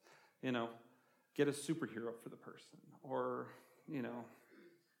 get a superhero for the person, or,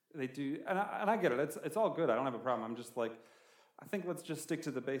 They do, and I get it. It's all good. I don't have a problem. I'm just like, I think let's just stick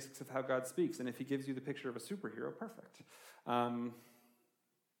to the basics of how God speaks. And if he gives you the picture of a superhero, perfect.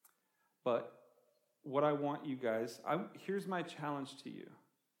 But what I want you guys, here's my challenge to you.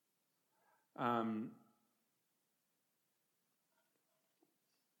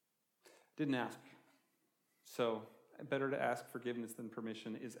 Didn't ask. So better to ask forgiveness than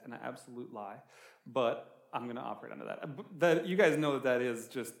permission is an absolute lie. But I'm going to operate under that. You guys know that is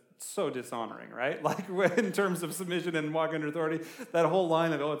just so dishonoring, right? Like in terms of submission and walking under authority, that whole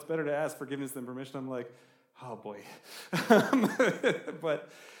line of, it's better to ask forgiveness than permission. I'm like, oh boy.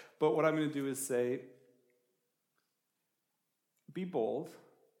 But what I'm going to do is say, be bold.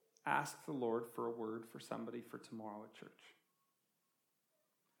 Ask the Lord for a word for somebody for tomorrow at church.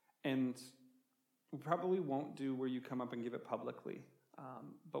 And we probably won't do where you come up and give it publicly.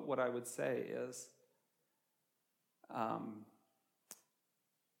 But what I would say is,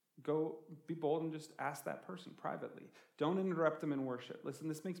 go be bold and just ask that person privately. Don't interrupt them in worship. Listen,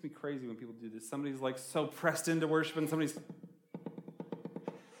 this makes me crazy when people do this. Somebody's like so pressed into worship and somebody's,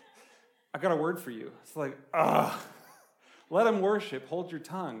 I got a word for you. It's like, let them worship. Hold your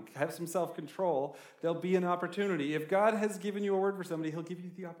tongue. Have some self-control. There'll be an opportunity. If God has given you a word for somebody, he'll give you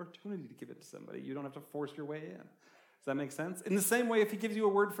the opportunity to give it to somebody. You don't have to force your way in. Does that make sense? In the same way, if he gives you a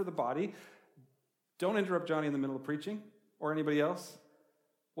word for the body, don't interrupt Johnny in the middle of preaching or anybody else.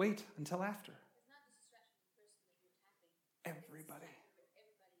 Wait until after. Everybody.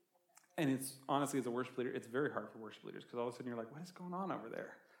 And it's honestly, as a worship leader, it's very hard for worship leaders because all of a sudden you're like, what is going on over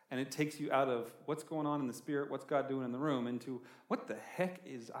there? And it takes you out of what's going on in the spirit, what's God doing in the room, into what the heck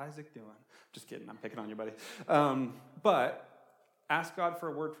is Isaac doing? Just kidding, I'm picking on you, buddy. But ask God for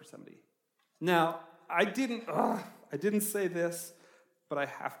a word for somebody. Now, I didn't say this, but I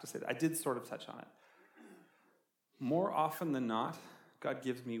have to say that. I did sort of touch on it. More often than not, God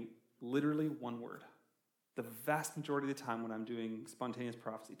gives me literally one word. The vast majority of the time when I'm doing spontaneous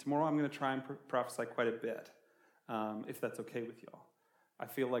prophecy. Tomorrow I'm going to try and prophesy quite a bit, if that's okay with y'all. I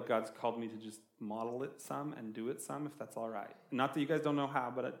feel like God's called me to just model it some and do it some, if that's all right. Not that you guys don't know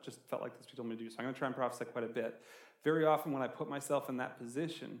how, but it just felt like that's what he told me to do. So I'm going to try and prophesy quite a bit. Very often when I put myself in that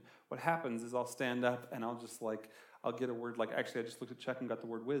position, what happens is I'll stand up and I'll get a word like, actually I just looked at Chuck and got the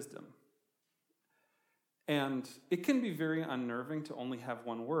word wisdom. And it can be very unnerving to only have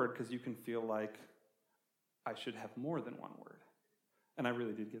one word because you can feel like I should have more than one word. And I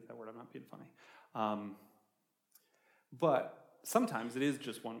really did get that word. I'm not being funny. But sometimes it is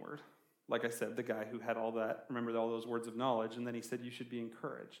just one word. Like I said, the guy who had all those words of knowledge, and then he said, you should be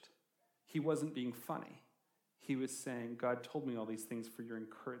encouraged. He wasn't being funny. He was saying, God told me all these things for your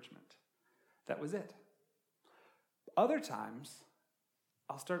encouragement. That was it. Other times,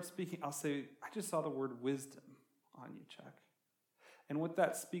 I'll start speaking, I'll say, I just saw the word wisdom on you, Chuck. And what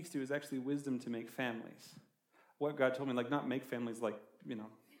that speaks to is actually wisdom to make families. What God told me, like not make families like,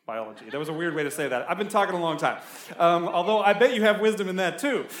 biology. That was a weird way to say that. I've been talking a long time. Although I bet you have wisdom in that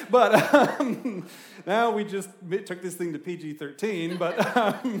too. But now we just took this thing to PG-13.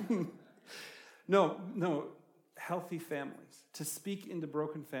 But no, healthy families. To speak into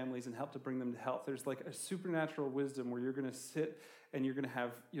broken families and help to bring them to health. There's like a supernatural wisdom where you're going to sit and you're going to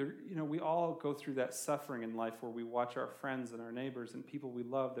have, we all go through that suffering in life where we watch our friends and our neighbors and people we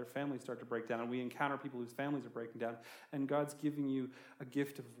love, their families start to break down, and we encounter people whose families are breaking down, and God's giving you a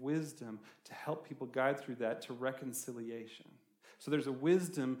gift of wisdom to help people guide through that to reconciliation. So there's a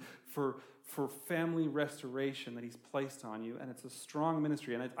wisdom for family restoration that he's placed on you, and it's a strong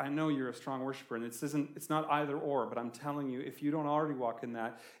ministry, and I know you're a strong worshiper, and it's not either or, but I'm telling you, if you don't already walk in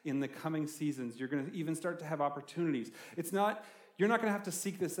that, in the coming seasons, you're going to even start to have opportunities. You're not going to have to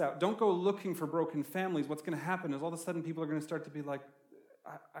seek this out. Don't go looking for broken families. What's going to happen is all of a sudden people are going to start to be like,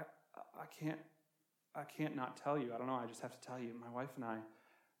 I can't not tell you. I don't know. I just have to tell you. My wife and I,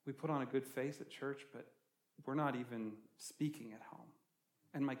 we put on a good face at church, but we're not even speaking at home.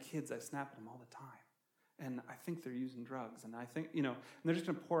 And my kids, I snap at them all the time. And I think they're using drugs. And I think, and they're just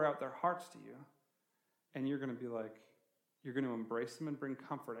going to pour out their hearts to you. And you're going to be like, you're going to embrace them and bring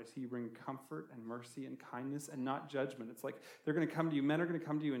comfort. I see you bring comfort and mercy and kindness and not judgment. It's like they're going to come to you. Men are going to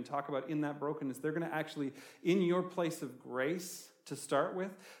come to you and talk about in that brokenness. They're going to actually, in your place of grace to start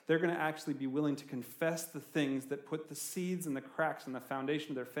with, they're going to actually be willing to confess the things that put the seeds and the cracks in the foundation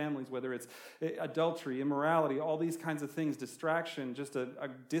of their families, whether it's adultery, immorality, all these kinds of things, distraction, just a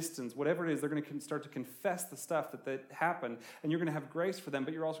distance, whatever it is, they're going to start to confess the stuff that happened, and you're going to have grace for them,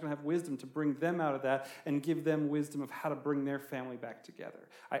 but you're also going to have wisdom to bring them out of that and give them wisdom of how to bring their family back together.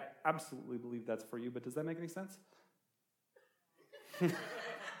 I absolutely believe that's for you, but does that make any sense?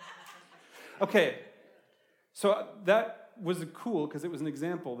 Okay, so that was cool because it was an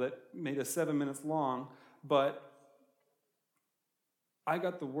example that made us 7 minutes long, but I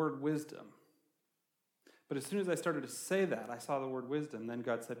got the word wisdom. But as soon as I started to say that, I saw the word wisdom. Then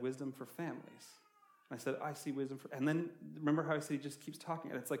God said, wisdom for families. And I said, I see wisdom for... And then, remember how I said he just keeps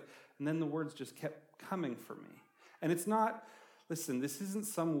talking? And it's like, and then the words just kept coming for me. And it's not, listen, this isn't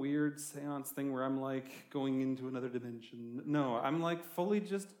some weird seance thing where I'm like going into another dimension. No, I'm like fully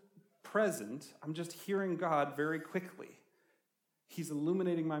just present. I'm just hearing God very quickly. He's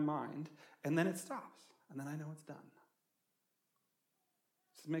illuminating my mind, and then it stops. And then I know it's done.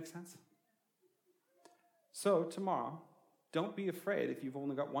 Does it make sense? So tomorrow, don't be afraid if you've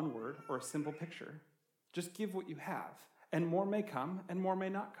only got one word or a simple picture. Just give what you have. And more may come, and more may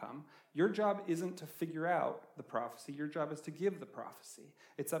not come. Your job isn't to figure out the prophecy. Your job is to give the prophecy.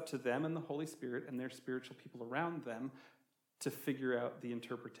 It's up to them and the Holy Spirit and their spiritual people around them to figure out the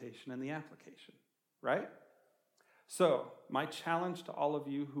interpretation and the application. Right? So, my challenge to all of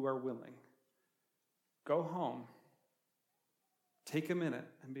you who are willing, go home, take a minute,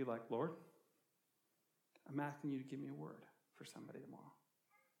 and be like, Lord, I'm asking you to give me a word for somebody tomorrow.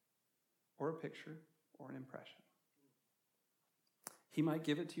 Or a picture, or an impression. He might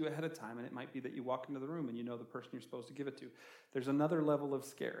give it to you ahead of time, and it might be that you walk into the room and you know the person you're supposed to give it to. There's another level of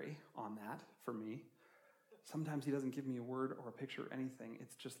scary on that for me. Sometimes he doesn't give me a word or a picture or anything.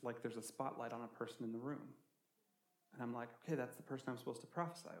 It's just like there's a spotlight on a person in the room. And I'm like, okay, that's the person I'm supposed to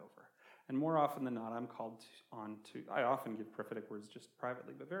prophesy over. And more often than not, I'm called on to, I often give prophetic words just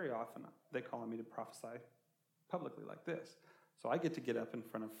privately, but very often they call on me to prophesy publicly like this. So I get to get up in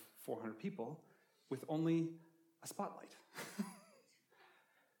front of 400 people with only a spotlight.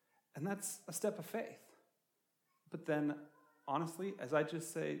 And that's a step of faith. But then, honestly, as I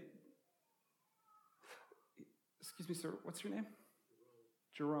just say, excuse me, sir, what's your name?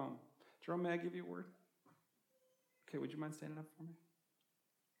 Jerome. Jerome, may I give you a word? Okay, would you mind standing up for me?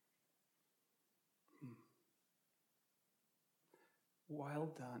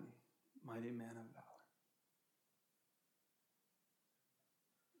 Well done, mighty man of valor.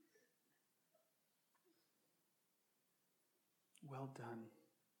 Well done,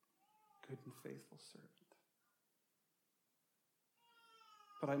 good and faithful servant.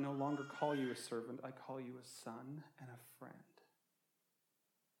 But I no longer call you a servant, I call you a son and a friend.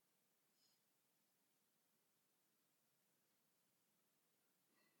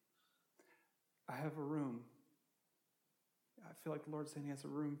 I have a room. I feel like the Lord's saying he has a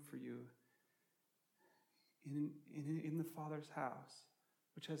room for you in the Father's house,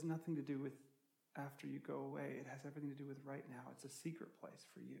 which has nothing to do with after you go away. It has everything to do with right now. It's a secret place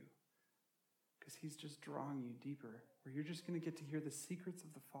for you because he's just drawing you deeper, where you're just going to get to hear the secrets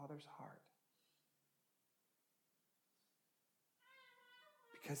of the Father's heart.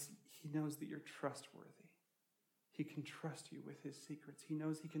 Because he knows that you're trustworthy. He can trust you with his secrets. He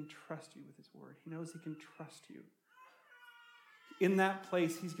knows he can trust you with his word. He knows he can trust you. In that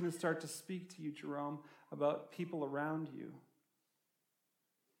place, he's going to start to speak to you, Jerome, about people around you.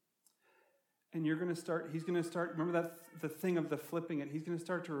 And he's going to start, remember that the thing of the flipping it, he's going to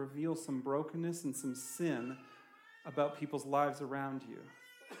start to reveal some brokenness and some sin about people's lives around you.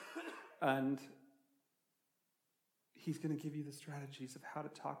 And he's going to give you the strategies of how to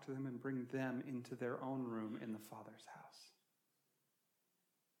talk to them and bring them into their own room in the Father's house.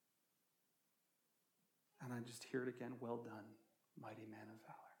 And I just hear it again, well done, mighty man of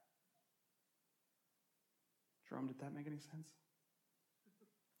valor. Jerome, did that make any sense?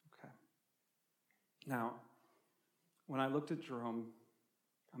 Okay. Now, when I looked at Jerome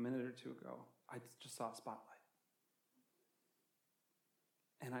a minute or two ago, I just saw a spotlight.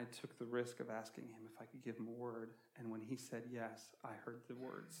 And I took the risk of asking him if I could give him a word. And when he said yes, I heard the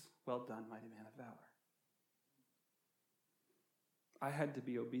words, well done, mighty man of valor. I had to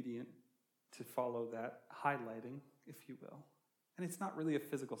be obedient to follow that highlighting, if you will. And it's not really a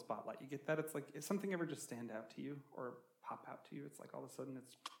physical spotlight. You get that? It's like, if something ever just stand out to you or pop out to you, it's like all of a sudden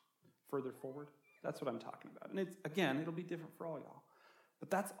it's further forward. That's what I'm talking about. And it's, again, it'll be different for all y'all. But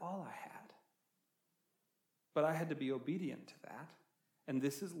that's all I had. But I had to be obedient to that. And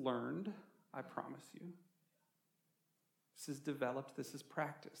this is learned, I promise you. This is developed, this is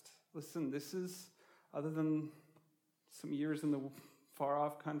practiced. Listen, this is, other than some years in the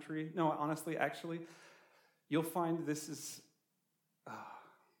far-off country, no, honestly, actually, you'll find this is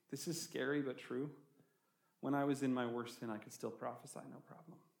scary but true. When I was in my worst sin, I could still prophesy, no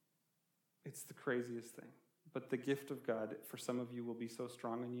problem. It's the craziest thing. But the gift of God, for some of you, will be so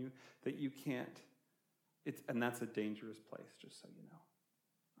strong in you that you can't. And that's a dangerous place, just so you know.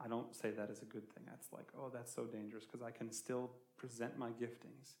 I don't say that as a good thing. That's like, oh, that's so dangerous, because I can still present my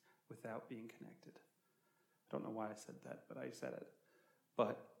giftings without being connected. I don't know why I said that, but I said it.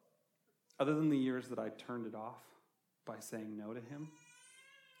 But other than the years that I turned it off by saying no to him,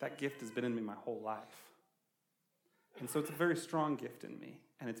 that gift has been in me my whole life. And so it's a very strong gift in me,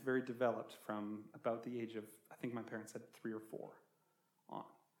 and it's very developed from about the age of, I think my parents said 3 or 4 on.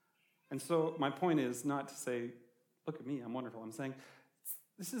 And so my point is not to say, look at me, I'm wonderful. I'm saying,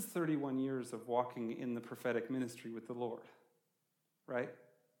 this is 31 years of walking in the prophetic ministry with the Lord, right?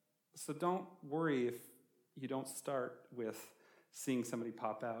 So don't worry if you don't start with seeing somebody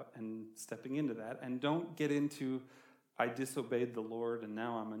pop out and stepping into that. And don't get into, I disobeyed the Lord and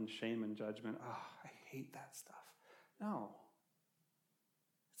now I'm in shame and judgment. Oh, I hate that stuff. No.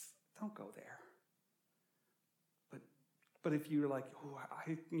 Don't go there. But if you're like, oh,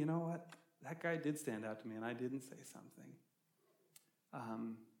 you know what? That guy did stand out to me and I didn't say something.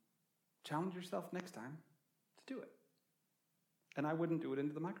 Challenge yourself next time to do it. And I wouldn't do it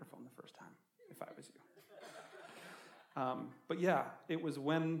into the microphone the first time if I was you. But yeah, it was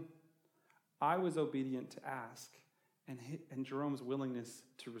when I was obedient to ask and Jerome's willingness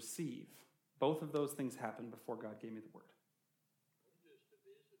to receive. Both of those things happened before God gave me the word.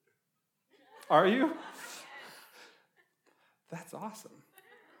 Are you? That's awesome.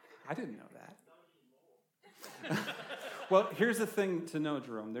 I didn't know that. Well, here's the thing to know,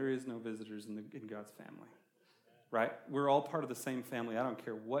 Jerome. There is no visitors in God's family. Right? We're all part of the same family. I don't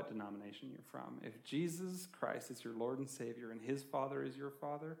care what denomination you're from. If Jesus Christ is your Lord and Savior and his Father is your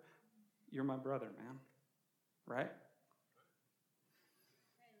Father, you're my brother, man. Right? In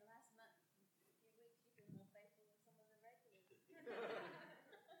the last month, few weeks, you've been more faithful than some of the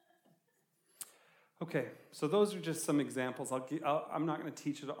regulars. Okay, so those are just some examples. I'm not going to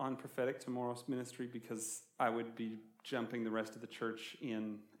teach it on prophetic tomorrow's ministry because I would be jumping the rest of the church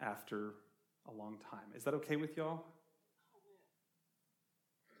in after a long time. Is that okay with y'all?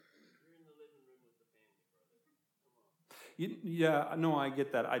 You're in the living room with the family, brother. Come on. Yeah, no, I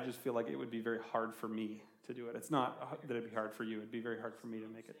get that. I just feel like it would be very hard for me to do it. It's not that it'd be hard for you. It'd be very hard for me to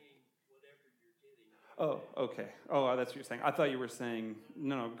make it. Oh, okay. Oh, that's what you're saying. I thought you were saying,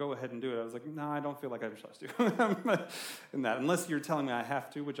 no, go ahead and do it. I was like, no, I don't feel like I'm supposed to. In that, unless you're telling me I have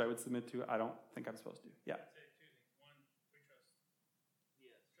to, which I would submit to, I don't think I'm supposed to. Yeah. Two things. One, we trust.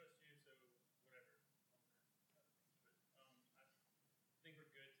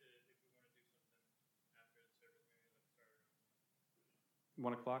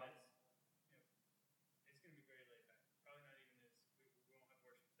 1 o'clock? It's going to be very laid back. Probably not even as, we won't have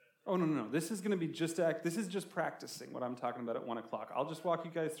worship set. Oh, no. This is going to be this is just practicing what I'm talking about at 1 o'clock. I'll just walk you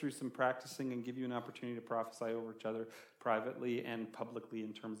guys through some practicing and give you an opportunity to prophesy over each other privately and publicly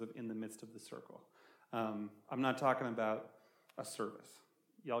in terms of in the midst of the circle. I'm not talking about a service.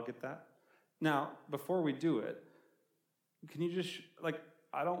 Y'all get that? Now, before we do it, can you just,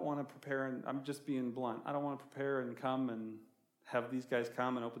 I don't want to prepare, and I'm just being blunt. I don't want to prepare and come and have these guys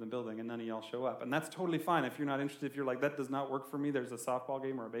come and open the building and none of y'all show up. And that's totally fine if you're not interested, if you're like, that does not work for me, there's a softball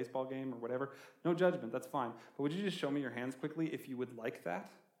game or a baseball game or whatever. No judgment, that's fine. But would you just show me your hands quickly if you would like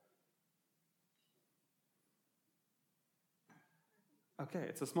that? Okay,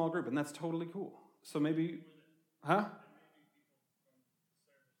 it's a small group and that's totally cool. So maybe, huh?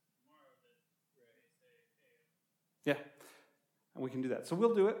 Yeah, and we can do that. So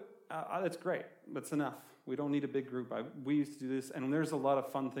we'll do it. That's great. That's enough. We don't need a big group. We used to do this, and there's a lot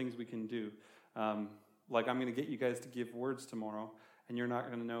of fun things we can do. Like I'm going to get you guys to give words tomorrow, and you're not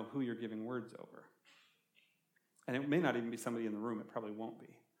going to know who you're giving words over. And it may not even be somebody in the room. It probably won't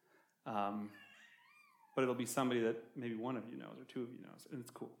be. But it'll be somebody that maybe one of you knows or 2 of you knows. And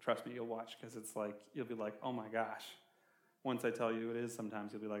it's cool. Trust me, you'll watch because it's like, you'll be like, oh my gosh. Once I tell you who it is,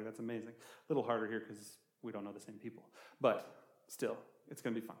 sometimes you'll be like, that's amazing. A little harder here because we don't know the same people. But still, it's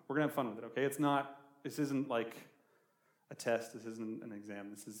going to be fun. We're going to have fun with it, okay? This isn't like a test. This isn't an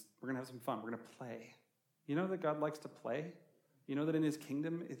exam. We're going to have some fun. We're going to play. You know that God likes to play? You know that in his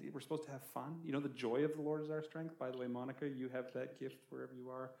kingdom, we're supposed to have fun? You know the joy of the Lord is our strength? By the way, Monica, you have that gift wherever you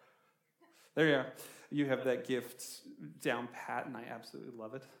are. There you are. You have that gift down pat, and I absolutely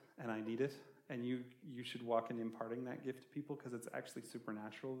love it, and I need it. And you should walk in imparting that gift to people because it's actually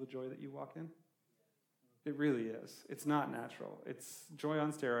supernatural, the joy that you walk in. It really is. It's not natural. It's joy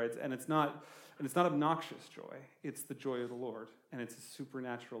on steroids, and it's not obnoxious joy. It's the joy of the Lord, and it's a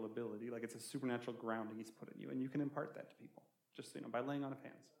supernatural ability. Like it's a supernatural grounding he's put in you, and you can impart that to people, just so you know, by laying on of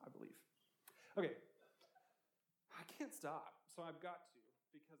hands, I believe. Okay. I can't stop, so I've got to,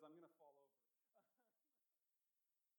 because I'm going to